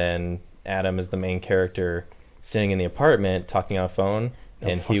 and then Adam is the main character sitting in the apartment talking on a phone,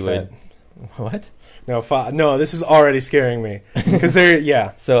 and he would... What? No, this is already scaring me. Because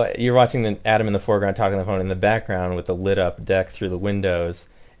yeah. So you're watching Adam in the foreground talking on the phone. In the background, with the lit up deck through the windows,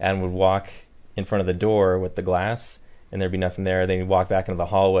 Adam would walk in front of the door with the glass, and there'd be nothing there. Then he'd walk back into the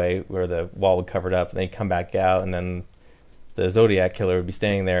hallway where the wall would cover it up, and then he'd come back out, and then the Zodiac Killer would be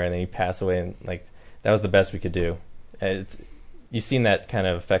standing there, and then he'd pass away. And like that was the best we could do. You've seen that kind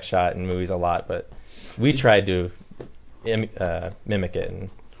of effect shot in movies a lot, but we tried to mimic it and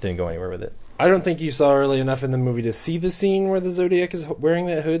didn't go anywhere with it. I don't think you saw early enough in the movie to see the scene where the Zodiac is wearing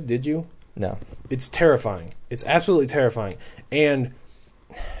that hood, did you? No. It's terrifying. It's absolutely terrifying. And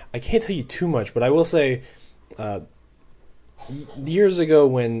I can't tell you too much, but I will say years ago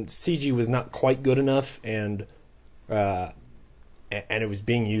when CG was not quite good enough and it was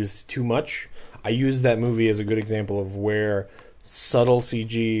being used too much, I used that movie as a good example of where subtle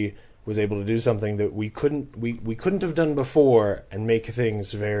CG was able to do something that we couldn't have done before and make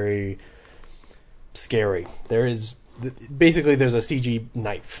things very scary. There's a CG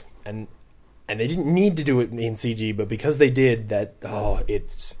knife, and they didn't need to do it in CG, but because they did,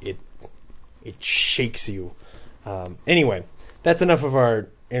 it shakes you. Anyway, that's enough of our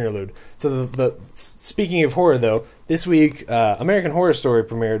interlude. So speaking of horror, though, this week American Horror Story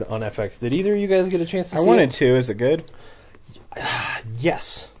premiered on FX. Did either of you guys get a chance to see it? I wanted to. Is it good?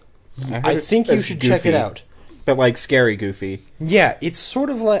 Yes. I think you should check it out. But like scary goofy. Yeah, it's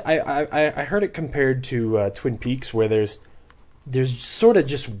sort of like I heard it compared to Twin Peaks, where there's sort of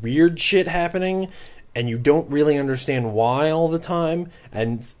just weird shit happening, and you don't really understand why all the time,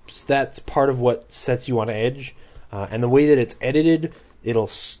 and that's part of what sets you on edge. And the way that it's edited, it'll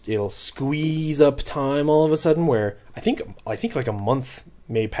squeeze up time all of a sudden. Where I think like a month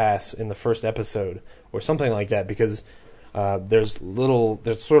may pass in the first episode or something like that, because there's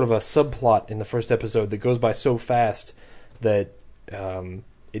sort of a subplot in the first episode that goes by so fast that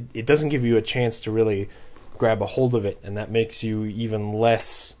it doesn't give you a chance to really grab a hold of it, and that makes you even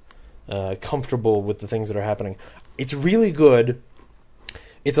less comfortable with the things that are happening. It's really good.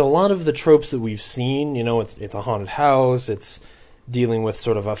 It's a lot of the tropes that we've seen. You know, it's a haunted house. It's dealing with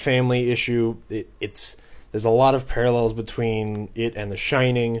sort of a family issue. There's a lot of parallels between it and The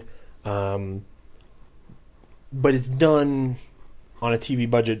Shining. But it's done on a TV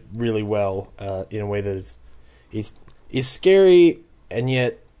budget really well, in a way that is scary, and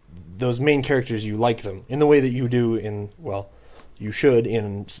yet those main characters, you like them in the way that you do you should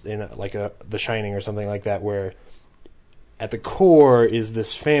in like The Shining or something like that, where at the core is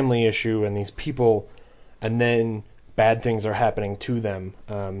this family issue and these people, and then bad things are happening to them.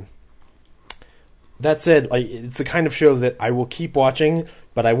 That said, like, it's the kind of show that I will keep watching,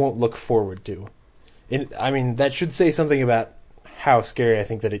 but I won't look forward to. That should say something about how scary I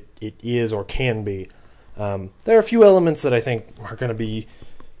think that it is or can be. There are a few elements that I think are going to be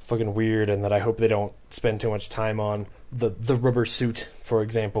fucking weird and that I hope they don't spend too much time on. The rubber suit, for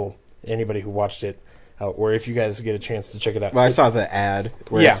example, anybody who watched it, or if you guys get a chance to check it out. Well, I saw the ad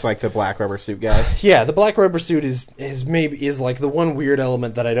where it's like the black rubber suit guy. Yeah, the black rubber suit is like the one weird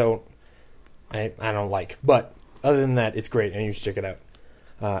element that I don't like. But other than that, it's great and you should check it out.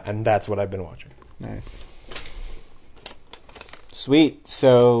 And that's what I've been watching. Nice. Sweet.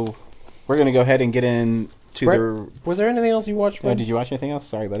 So we're going to go ahead and get into the... Was there anything else you watched, Brett? Did you watch anything else?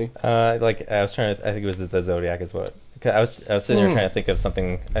 Sorry, buddy. I was trying to. I think it was the Zodiac is what. 'Cause I was sitting there trying to think of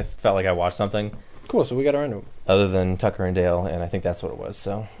something. I felt like I watched something. Cool. So we got our end of it. Other than Tucker and Dale, and I think that's what it was.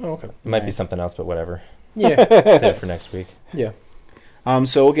 So okay. It might be something else, but whatever. Yeah. Save it for next week. Yeah.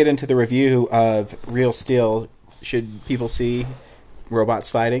 So we'll get into the review of Real Steel. Should people see robots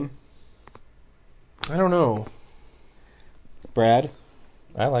fighting? I don't know. Brad?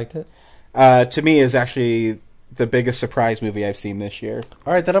 I liked it. To me, is actually the biggest surprise movie I've seen this year.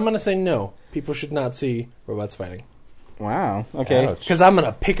 All right, then I'm going to say no. People should not see robots fighting. Wow. Okay. Because I'm going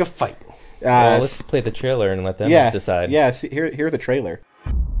to pick a fight. Well, let's play the trailer and let them decide. Yeah, hear the trailer.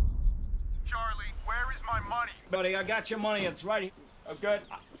 Charlie, where is my money? Buddy, I got your money. It's right here. Oh, good.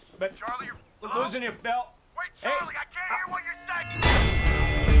 But Charlie, you're losing your belt. Wait, Charlie, I can't hear what you're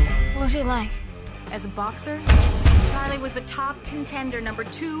saying. What was he like? As a boxer? Charlie was the top contender, number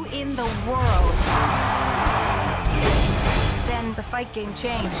 2 in the world. Then the fight game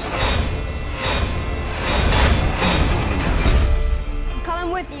changed. I'm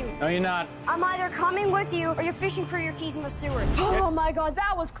coming with you. No, you're not. I'm either coming with you or you're fishing for your keys in the sewer. Oh my god,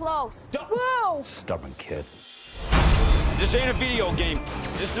 that was close. Whoa! Stubborn kid. This ain't a video game.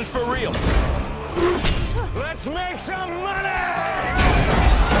 This is for real. Let's make some money!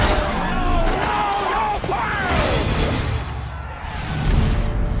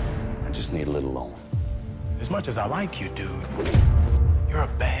 I just need a little loan. As much as I like you, dude, you're a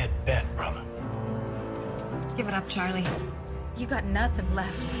bad bet, brother. Give it up, Charlie. You got nothing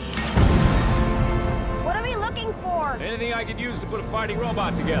left. What are we looking for? Anything I could use to put a fighting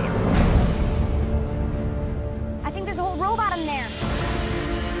robot together. I think there's a whole robot in there.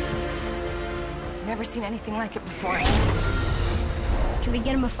 Never seen anything like it before. Can we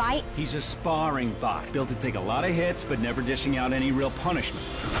get him a fight? He's a sparring bot, built to take a lot of hits, but never dishing out any real punishment.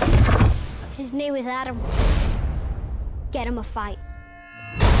 His name is Adam. Get him a fight.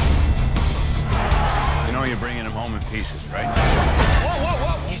 You know you're bringing him home in pieces, right? Whoa, whoa,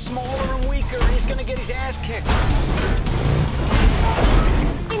 whoa! He's smaller and weaker. He's gonna get his ass kicked.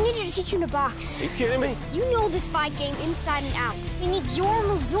 I need you to teach him to box. Are you kidding me? You know this fight game inside and out. He needs your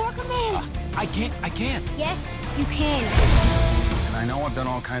moves, your commands. I can't. Yes, you can. And I know I've done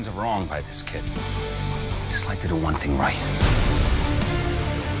all kinds of wrong by this kid. Just like to do one thing right.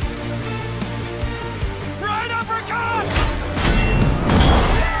 Right uppercut!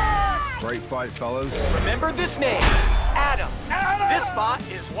 Great fight, fellas. Remember this name, Adam. This bot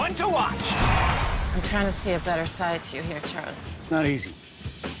is one to watch. I'm trying to see a better side to you here, Charlie. It's not easy.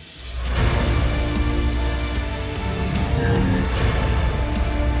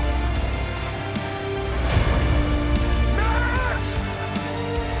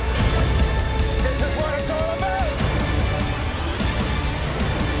 This is what it's all about.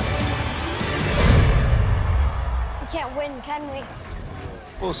 We can't win, can we?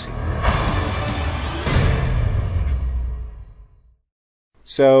 We'll see.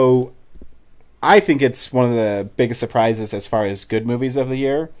 So, I think it's one of the biggest surprises as far as good movies of the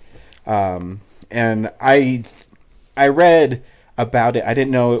year. And I read about it. I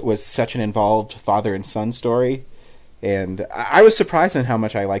didn't know it was such an involved father and son story. And I was surprised at how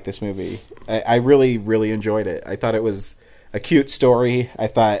much I liked this movie. I really, really enjoyed it. I thought it was a cute story. I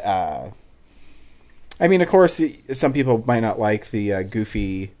thought... I mean, of course, some people might not like the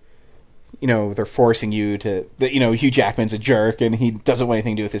goofy... You know, they're forcing you to... Hugh Jackman's a jerk, and he doesn't want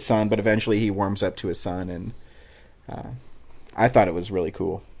anything to do with his son, but eventually he warms up to his son, and I thought it was really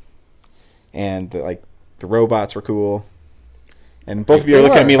cool. And, the robots were cool. And both of you are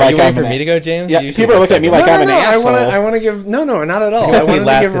looking at me like I'm... for me to go, James? Yeah, people are looking at me like I'm an asshole. I want to give... No, not at all. He I wants me wanted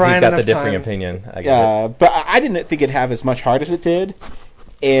last to give because Ryan he's got enough the differing time. opinion. I get it. But I didn't think it'd have as much heart as it did.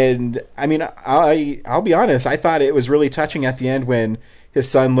 And, I mean, I'll be honest. I thought it was really touching at the end when his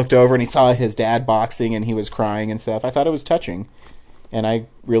son looked over and he saw his dad boxing and he was crying and stuff. I thought it was touching. And I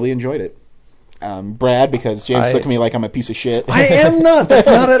really enjoyed it. Brad, because James looked at me like I'm a piece of shit. I am not. That's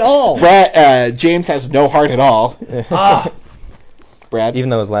not at all. James has no heart at all. Brad? Even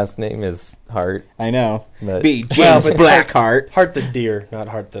though his last name is Hart. I know. But, James Blackheart. Heart the deer, not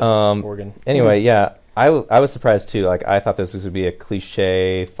heart the organ. Anyway, yeah. I was surprised too. Like, I thought this was going to be a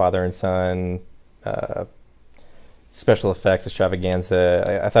cliche father and son special effects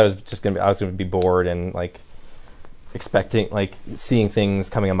extravaganza. I thought it was just going to be, I was going to be bored and like expecting, like, seeing things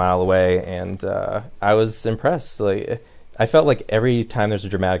coming a mile away, and I was impressed. Like, I felt like every time there's a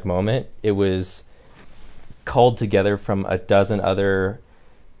dramatic moment, it was culled together from a dozen other,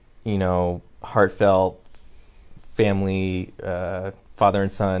 heartfelt family father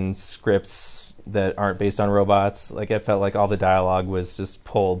and son scripts that aren't based on robots. Like, I felt like all the dialogue was just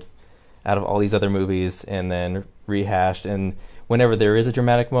pulled out of all these other movies and then rehashed. And whenever there is a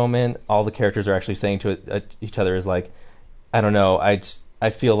dramatic moment, all the characters are actually saying to each other is like, I don't know, I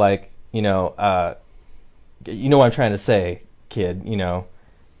feel like, you know what I'm trying to say, kid, and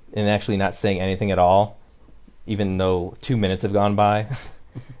actually not saying anything at all, even though 2 minutes have gone by.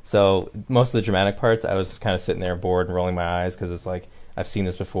 So most of the dramatic parts, I was just kind of sitting there bored and rolling my eyes because it's like, I've seen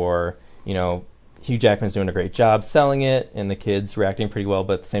this before. Hugh Jackman's doing a great job selling it, and the kids reacting pretty well,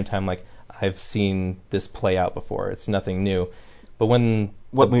 but at the same time, like, I've seen this play out before. It's nothing new. But what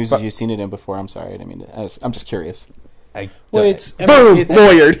movies have you seen it in before? I'm sorry, I'm just curious.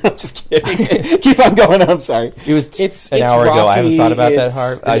 Lawyered. I'm just kidding. Keep on going. I'm sorry. It's an hour ago. I haven't thought about that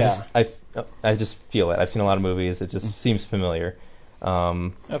hard. I just feel it. I've seen a lot of movies. It just seems familiar.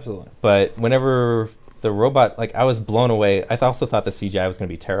 Absolutely. But whenever the robot, like, I was blown away. I also thought the CGI was going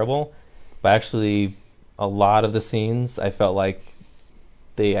to be terrible, but actually, a lot of the scenes, I felt like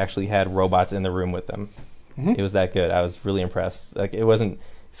they actually had robots in the room with them. Mm-hmm. It was that good. I was really impressed. Like, it wasn't,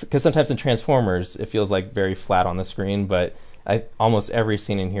 because sometimes in Transformers it feels like very flat on the screen, but almost every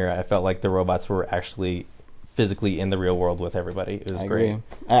scene in here, I felt like the robots were actually physically in the real world with everybody. It was great.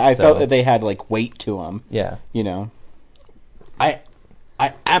 I felt that they had, like, weight to them. Yeah.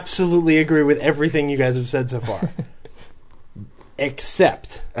 I absolutely agree with everything you guys have said so far.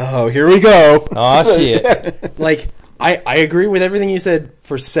 Except... Oh, here we go. Oh, shit. Like, I agree with everything you said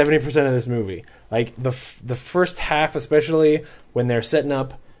for 70% of this movie. Like, the first half, especially, when they're setting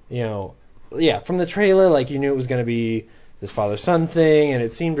up, from the trailer, like, you knew it was going to be this father-son thing, and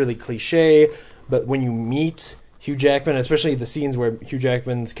it seemed really cliche. But when you meet Hugh Jackman, especially the scenes where Hugh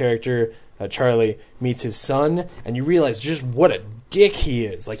Jackman's character, Charlie, meets his son, and you realize just what a dick he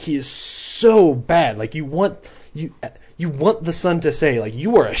is. Like, he is so bad. Like, you want the son to say, like,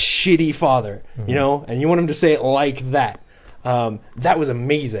 you are a shitty father, mm-hmm. And you want him to say it like that. That was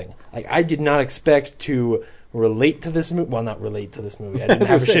amazing. Like, I did not expect to relate to this movie. Well, not relate to this movie. I didn't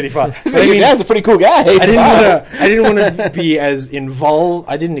have a shitty father. Your dad's a pretty cool guy. I didn't want to be as involved.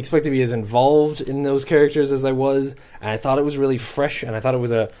 I didn't expect to be as involved in those characters as I was. And I thought it was really fresh, and I thought it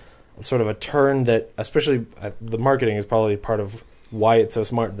was a sort of a turn that, especially the marketing is probably part of why it's so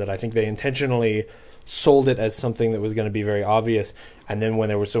smart, that I think they intentionally sold it as something that was going to be very obvious, and then when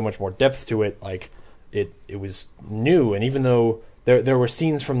there was so much more depth to it, like, it was new. And even though there were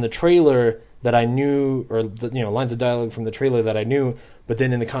scenes from the trailer that I knew, or lines of dialogue from the trailer that I knew, but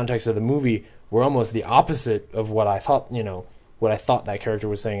then in the context of the movie were almost the opposite of what I thought that character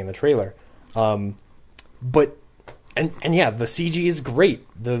was saying in the trailer. But yeah, the CG is great.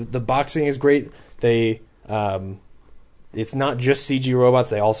 The boxing is great. They it's not just CG robots.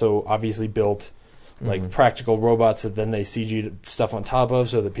 They also obviously built like practical robots that then they CG'd stuff on top of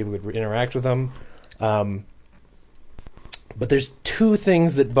so that people could interact with them. But there's two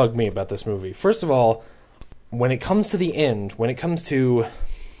things that bug me about this movie. First of all, when it comes to the end, when it comes to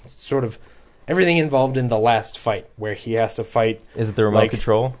sort of everything involved in the last fight, where he has to fight... Is it the remote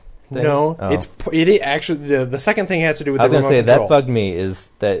control thing? No, it actually... The second thing has to do with the remote control. I was going to say, that bugged me, is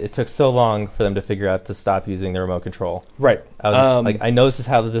that it took so long for them to figure out to stop using the remote control. Right. I was just, like, I know this is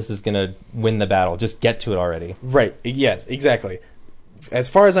how this is going to win the battle. Just get to it already. Right. Yes, exactly. As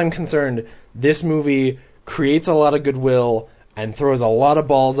far as I'm concerned, this movie creates a lot of goodwill and throws a lot of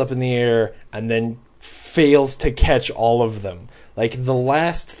balls up in the air and then fails to catch all of them. Like,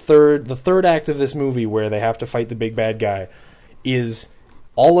 the third act of this movie, where they have to fight the big bad guy, is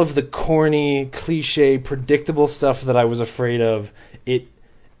all of the corny, cliche, predictable stuff that I was afraid of. It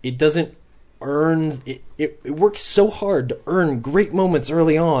doesn't earn... It works so hard to earn great moments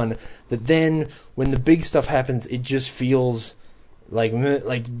early on that then, when the big stuff happens, it just feels...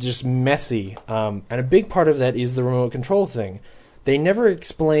 like just messy. And a big part of that is the remote control thing. They never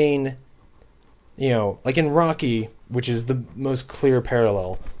explain, like in Rocky, which is the most clear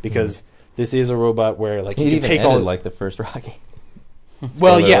parallel, because this is a robot where, like, you can take all like the first Rocky.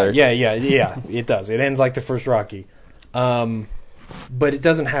 Well, yeah, it does. It ends like the first Rocky. But it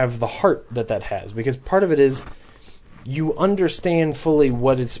doesn't have the heart that has, because part of it is you understand fully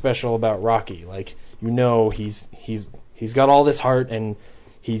what is special about Rocky. Like, he's got all this heart, and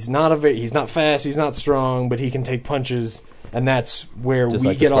he's not fast, he's not strong, but he can take punches, and that's where Just we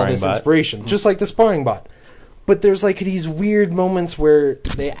like the get all sparring this bot. inspiration. Just like the sparring bot. But there's like these weird moments where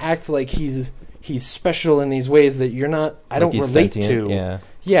they act like he's special in these ways that you're not. I don't he's relate sentient, to.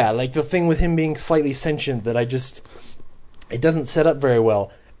 Yeah, like the thing with him being slightly sentient that it doesn't set up very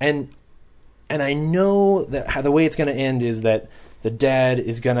well. And I know that how the way it's going to end is that the dad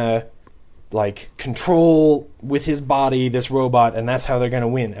is going to like control with his body this robot, and that's how they're going to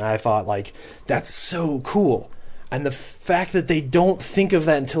win. And I thought, like, that's so cool. And the fact that they don't think of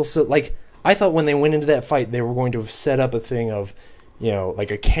that until I thought when they went into that fight, they were going to have set up a thing of, like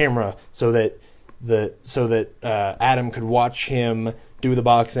a camera so that Adam could watch him do the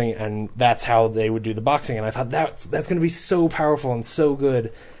boxing, and that's how they would do the boxing. And I thought that's going to be so powerful and so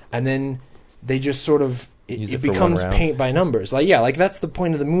good. And then they just sort of it becomes paint by numbers. Like that's the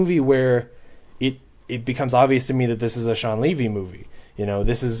point of the movie where it becomes obvious to me that this is a Sean Levy movie.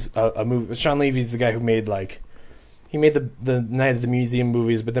 This is a movie. Sean Levy's the guy who made he made the Night at the Museum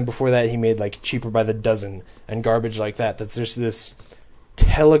movies, but then before that he made like Cheaper by the Dozen and garbage like that. That's just this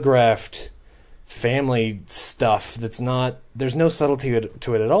telegraphed family stuff that's not. There's no subtlety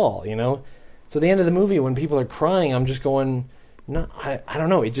to it at all. So at the end of the movie, when people are crying, I'm just going, no, I don't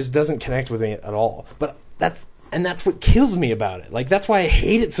know. It just doesn't connect with me at all. But that's what kills me about it. Like, that's why I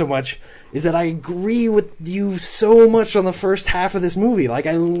hate it so much, is that I agree with you so much on the first half of this movie. Like,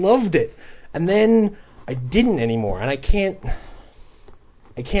 I loved it. And then I didn't anymore. And I can't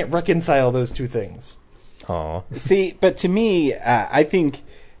reconcile those two things. Aw. See, but to me, I think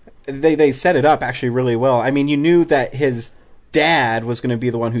they set it up actually really well. I mean, you knew that his dad was going to be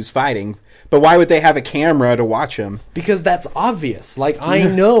the one who's fighting, but why would they have a camera to watch him? Because that's obvious. Like, I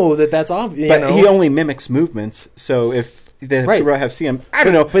know that's obvious. But he only mimics movements, so if the people have seen him, I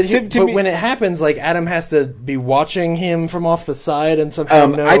don't know. But when it happens, like, Adam has to be watching him from off the side and somehow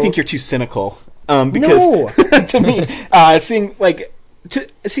know. I think you're too cynical. Because No! to me,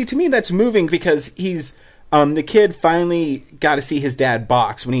 seeing to me that's moving, because he's the kid finally got to see his dad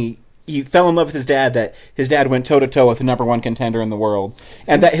box when he fell in love with his dad, that his dad went toe-to-toe with the number one contender in the world.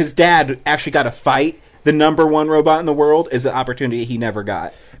 And that his dad actually got to fight the number one robot in the world is an opportunity he never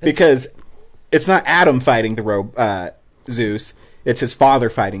got. Because it's not Adam fighting the Zeus. It's his father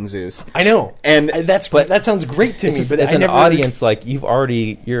fighting Zeus. I know. And that sounds great to me. Just, but as I an never... audience, like, you've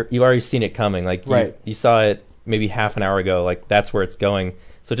already seen it coming. Like, you saw it maybe half an hour ago. Like, that's where it's going.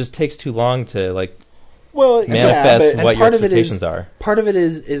 So it just takes too long to, like, manifest what your expectations are. Part of it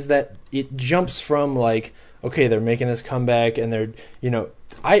is that it jumps from, like, okay, they're making this comeback, and they're,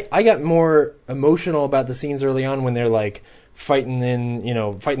 I got more emotional about the scenes early on when they're, like, fighting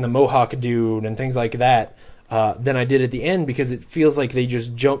the Mohawk dude and things like that, than I did at the end, because it feels like they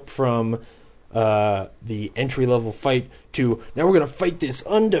just jump from the entry-level fight to, now we're going to fight this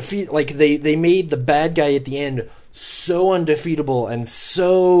undefeated, like, they made the bad guy at the end so undefeatable and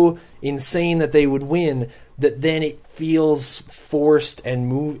so insane that they would win, that then it feels forced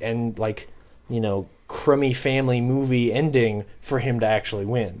and like, crummy family movie ending for him to actually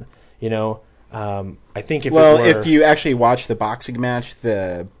win. I think if you actually watch the boxing match,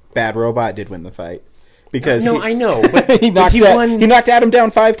 the bad robot did win the fight, because I know, but he knocked Adam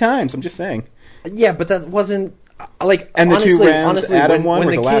down 5 times. I'm just saying. Yeah, but that wasn't. Like, and honestly, the 2 rounds Adam won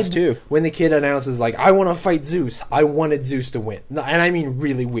were the kid, last 2. When the kid announces, like, I want to fight Zeus, I wanted Zeus to win. And I mean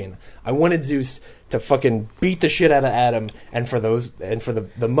really win. I wanted Zeus to fucking beat the shit out of Adam, and for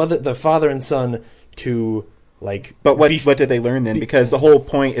the father and son to, like... But what did they learn then? Because the whole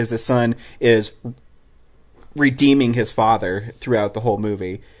point is the son is redeeming his father throughout the whole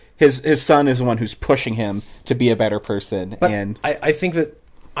movie. His son is the one who's pushing him to be a better person. But and I think that...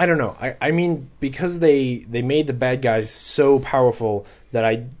 I don't know. I mean, because they made the bad guys so powerful that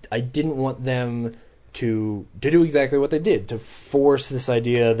I didn't want them to do exactly what they did, to force this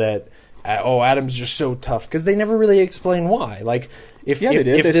idea that Adam's just so tough, because they never really explain why. Like, they did.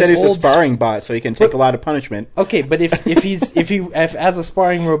 They said he's a sparring bot, so he can take a lot of punishment. Okay, but if as a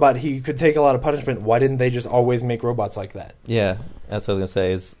sparring robot he could take a lot of punishment, why didn't they just always make robots like that? Yeah, that's what I was gonna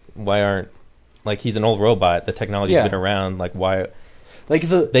say. Is why aren't, like, he's an old robot. The technology's been around. Like, why? Like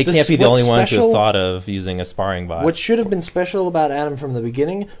they can't be the only ones who have thought of using a sparring bot. What should have been special about Adam from the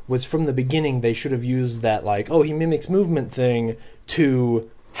beginning was, from the beginning, they should have used that, like, he mimics movement thing to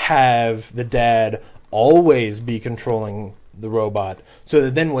have the dad always be controlling the robot. So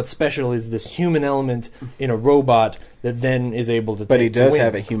that then what's special is this human element in a robot that then is able to. But he does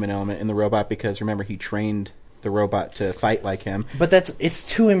have a human element in the robot, because remember, he trained the robot to fight like him. But it's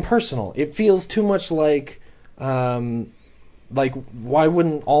too impersonal. It feels too much like. Like, why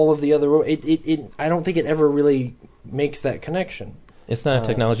wouldn't all of the other... I don't think it ever really makes that connection. It's not a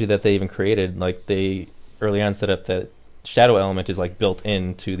technology that they even created. Like, they early on set up that shadow element is like built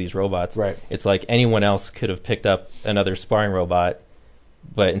into these robots. Right. It's like anyone else could have picked up another sparring robot,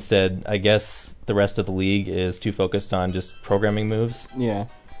 but instead, I guess the rest of the league is too focused on just programming moves. Yeah.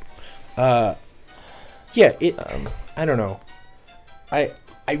 Yeah, I don't know. I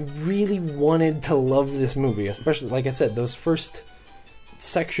really wanted to love this movie, especially, like I said, those first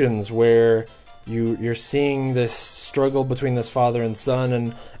sections where you're seeing this struggle between this father and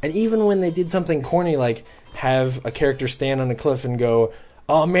son, and even when they did something corny like have a character stand on a cliff and go,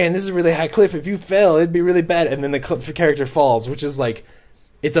 "Oh man, this is a really high cliff. If you fell, it'd be really bad," and then the character falls, which is like,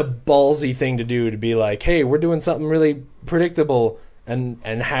 it's a ballsy thing to do, to be like, "Hey, we're doing something really predictable." And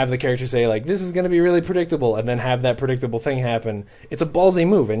have the character say, like, this is going to be really predictable, and then have that predictable thing happen. It's a ballsy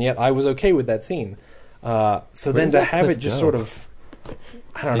move, and yet I was okay with that scene. So then to have it just sort of,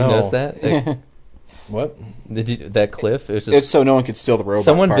 I don't know. Did you notice that? Like, what? That cliff? It was just, It's so no one could steal the robot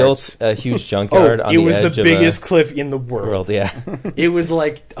someone parts. built a huge junkyard on it the was edge the of biggest a cliff in the world. Yeah. It was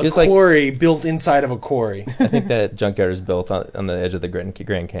like a It was like- quarry built inside of a quarry. I think that junkyard is built on the edge of the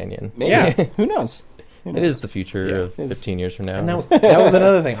Grand Canyon. Maybe. Yeah. Who knows? It is the future of It is. 15 years from now. And that was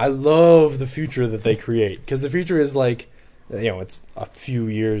another thing. I love the future that they create, because the future is like, it's a few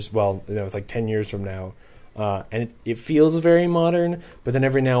years. Well, it's like 10 years from now, and it feels very modern. But then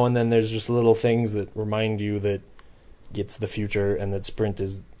every now and then there's just little things that remind you that it's the future, and that Sprint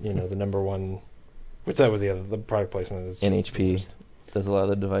is the number one. Which that was the product placement is NHP does a lot of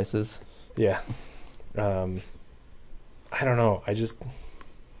the devices. Yeah. I don't know.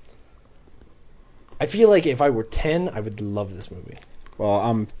 I feel like if I were 10, I would love this movie. Well,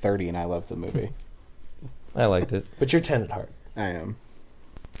 I'm 30 and I love the movie. I liked it. But you're 10 at heart. I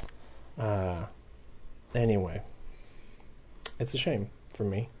am. Anyway. It's a shame for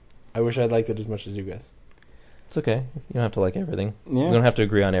me. I wish I'd liked it as much as you guys. It's okay. You don't have to like everything. Yeah. You don't have to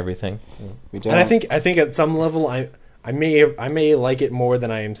agree on everything. We don't. And I think at some level I may like it more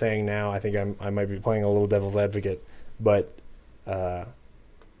than I am saying now. I think I might be playing a little devil's advocate, but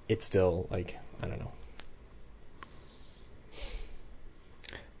it's still like, I don't know.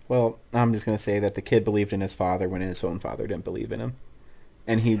 Well, I'm just going to say that the kid believed in his father when his own father didn't believe in him.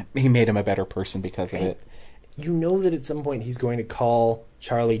 And he made him a better person because of it. You know that at some point he's going to call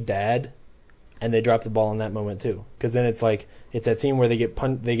Charlie Dad, and they drop the ball in that moment too. Because then it's like, it's that scene where they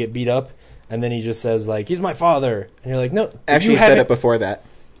get beat up, and then he just says, like, he's my father. And you're like, no. Actually, he said it before that.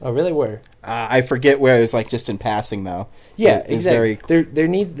 Oh, really? Where? I forget where. It was like just in passing, though. Yeah, It's exactly. very... There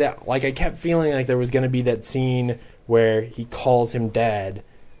need that. Like, I kept feeling like there was going to be that scene where he calls him Dad,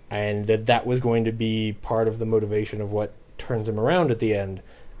 and that was going to be part of the motivation of what turns him around at the end.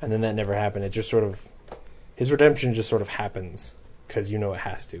 And then that never happened. It just sort of, his redemption just sort of happens because it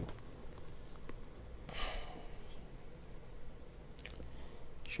has to.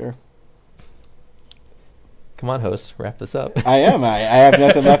 Sure. Come on, host, wrap this up. I am. I have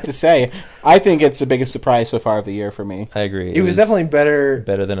nothing left to say. I think it's the biggest surprise so far of the year for me. I agree. It was definitely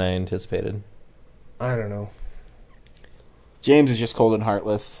better than I anticipated. I don't know. James is just cold and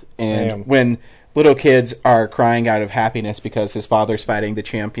heartless. I And am. when little kids are crying out of happiness because his father's fighting the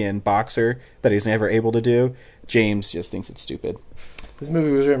champion boxer that he's never able to do, James just thinks it's stupid. This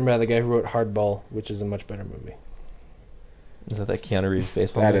movie was written by the guy who wrote Hardball, which is a much better movie. Is that Keanu Reeves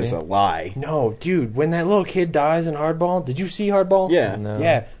baseball That movie? is a lie. No, dude, when that little kid dies in Hardball, did you see Hardball? Yeah. No.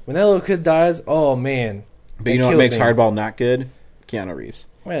 Yeah, when that little kid dies, oh man. But you know what makes Hardball not good? Keanu Reeves.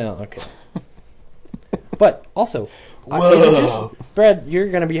 Well, okay. But also, Brad, you're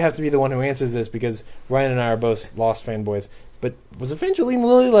going to have to be the one who answers this because Ryan and I are both Lost fanboys. But was Evangeline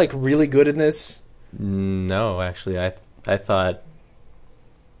Lilly like really good in this? No, actually, I thought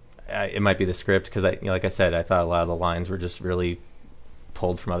it might be the script because like I said, I thought a lot of the lines were just really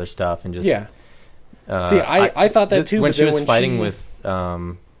pulled from other stuff and just See, I thought that too. When but she then was fighting with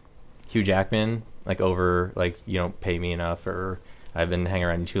Hugh Jackman, like over like you don't pay me enough or I've been hanging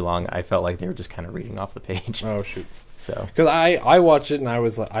around you too long, I felt like they were just kind of reading off the page. Oh shoot! So because I watched it and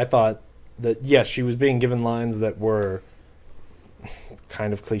I thought that yes, she was being given lines that were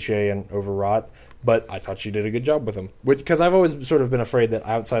kind of cliche and overwrought, but I thought she did a good job with them. Because I've always sort of been afraid that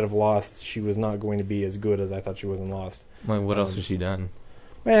outside of Lost, she was not going to be as good as I thought she was in Lost. Like, what else has she done?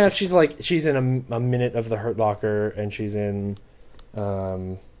 Well, she's in a minute of the Hurt Locker, and she's in.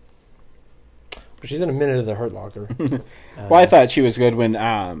 She's in a minute of the Hurt Locker. Well, I thought she was good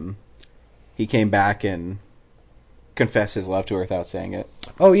when he came back and confessed his love to her without saying it.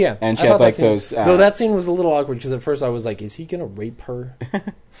 Oh yeah, and she had like those. Though that scene was a little awkward because at first I was like, "Is he gonna rape her?"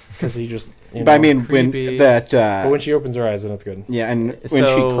 Because he just. But I mean, creepy. when that. But when she opens her eyes, then it's good. Yeah, and when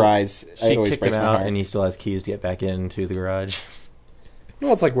she cries, she it always kicked breaks him my out, heart. and he still has keys to get back into the garage.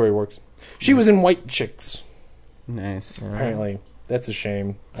 Well, it's like where he works. She was in White Chicks. Nice. Apparently, that's a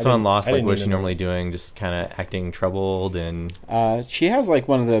shame. So on Lost, like, what is she normally doing? Just kind of acting troubled and. She has like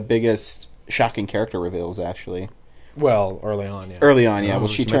one of the biggest shocking character reveals, actually. Well, early on, yeah. Early on, yeah. Oh, well,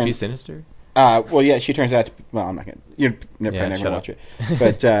 she might be sinister. Well, yeah, she turns out to. Well, I'm not gonna. You're probably never gonna watch it,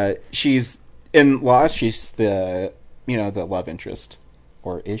 but she's in Lost. She's the the love interest,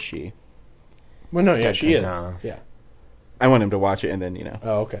 or is she? Well, no, yeah, she is. No. Yeah. I want him to watch it, and then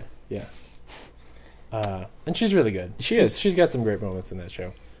Oh, okay, yeah. And she's really good. She's got some great moments in that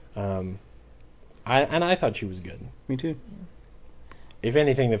show. I thought she was good. Me too. If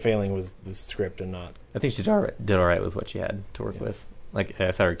anything, the failing was the script and not. I think she did all right with what she had to work with. Like,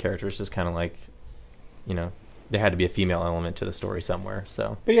 I thought her character was just kind of like, there had to be a female element to the story somewhere.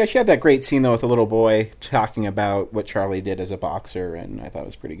 So, but yeah, she had that great scene though with the little boy talking about what Charlie did as a boxer, and I thought it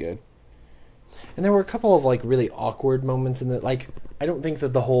was pretty good. And there were a couple of like really awkward moments in the like. I don't think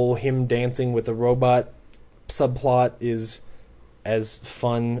that the whole him dancing with the robot subplot is as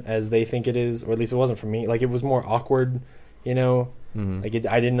fun as they think it is, or at least it wasn't for me. Like, it was more awkward, Mm-hmm. Like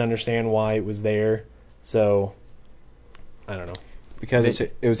I didn't understand why it was there, so I don't know. Because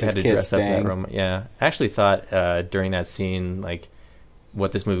it was his kid's thing. Yeah, I actually thought during that scene, like,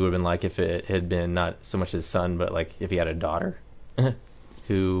 what this movie would have been like if it had been not so much his son, but like if he had a daughter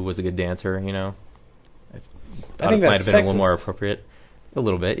who was a good dancer. I think that might have been a little more appropriate. A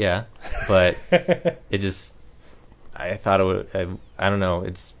little bit, yeah, but it just. I thought it would. I don't know.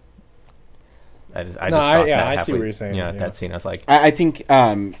 It's. I just thought I see what you're saying. That scene. I was like, I think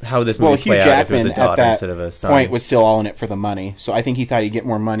how this movie Hugh play out if it was Jackman a daughter at that instead of a son. point was still all in it for the money. So I think he thought he'd get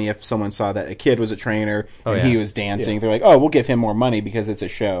more money if someone saw that a kid was a trainer and he was dancing. They're like, oh, we'll give him more money because it's a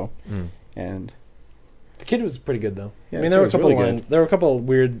show. And the kid was pretty good though. Yeah, I mean, there were a couple of there were a couple of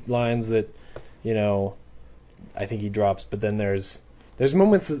weird lines that, I think he drops, but then there's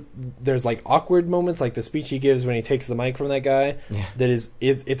moments there's like awkward moments, like the speech he gives when he takes the mic from that guy. Yeah. That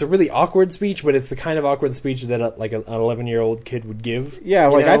it's a really awkward speech, but it's the kind of awkward speech that like an 11-year-old kid would give. Yeah,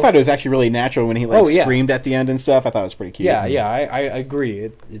 like I thought it was actually really natural when he screamed at the end and stuff. I thought it was pretty cute. Yeah, I agree.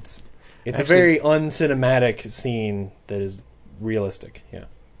 It's actually a very uncinematic scene that is realistic. Yeah.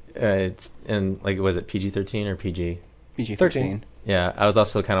 It's and like, was it PG-13 or PG? PG-13. Yeah, I was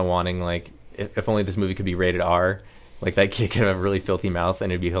also kind of wanting, like, if only this movie could be rated R. Like, that kid could have a really filthy mouth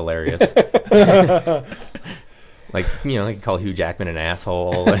and it'd be hilarious. Like, like, call Hugh Jackman an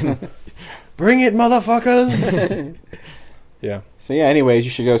asshole. And bring it, motherfuckers! Yeah. So, yeah, anyways,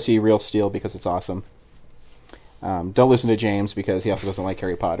 you should go see Real Steel because it's awesome. Don't listen to James because he also doesn't like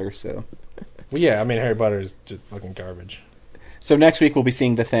Harry Potter, so. Well, yeah, I mean, Harry Potter is just fucking garbage. So next week we'll be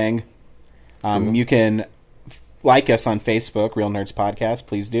seeing The Thing. You can like us on Facebook, Real Nerds Podcast.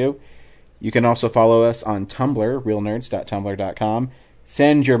 Please do. You can also follow us on Tumblr, realnerds.tumblr.com.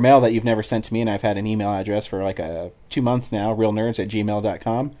 Send your mail that you've never sent to me, and I've had an email address for like 2 months now,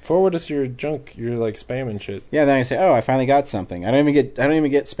 realnerds@gmail.com. Forward us your junk, your like spam and shit. Yeah, then I say, oh, I finally got something. I don't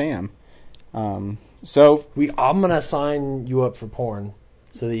even get spam. So I'm gonna sign you up for porn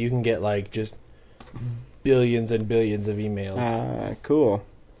so that you can get like just billions and billions of emails. Cool.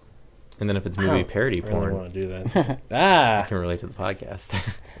 And then if it's movie parody porn, I don't want to do that. I can relate to the podcast.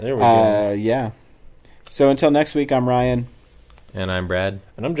 There we go. Yeah. So until next week, I'm Ryan. And I'm Brad.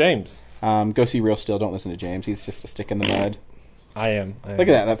 And I'm James. Go see Real Steel. Don't listen to James. He's just a stick in the mud. I am. Look at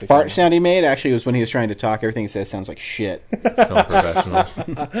that. That fart sound he made actually was when he was trying to talk. Everything he says sounds like shit. So professional.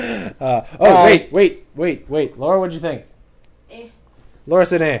 Wait. Laura, what'd you think? Laura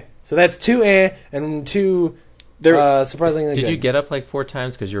said eh. So that's 2 eh and 2 surprisingly Did good. you get up like 4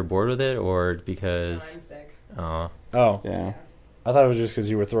 times because you were bored with it, or because... No, I'm sick. Oh. Yeah. I thought it was just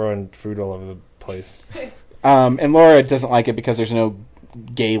because you were throwing food all over the place. And Laura doesn't like it because there's no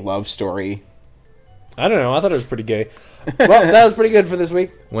gay love story. I don't know. I thought it was pretty gay. Well, that was pretty good for this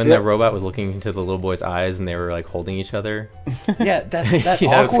week. When that robot was looking into the little boy's eyes and they were like holding each other. Yeah, that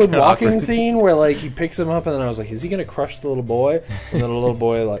awkward walking scene where like he picks him up and then I was like, is he gonna crush the little boy? And then the little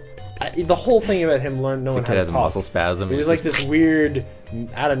boy like the whole thing about him knowing how to talk. The kid has a muscle spasm. It was like this weird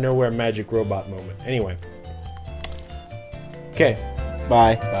out of nowhere magic robot moment. Anyway. Okay.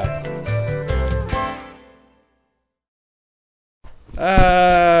 Bye.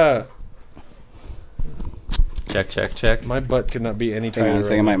 Check. My butt could not be any tighter. Hang on a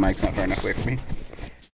second, my mic's not far enough away from me.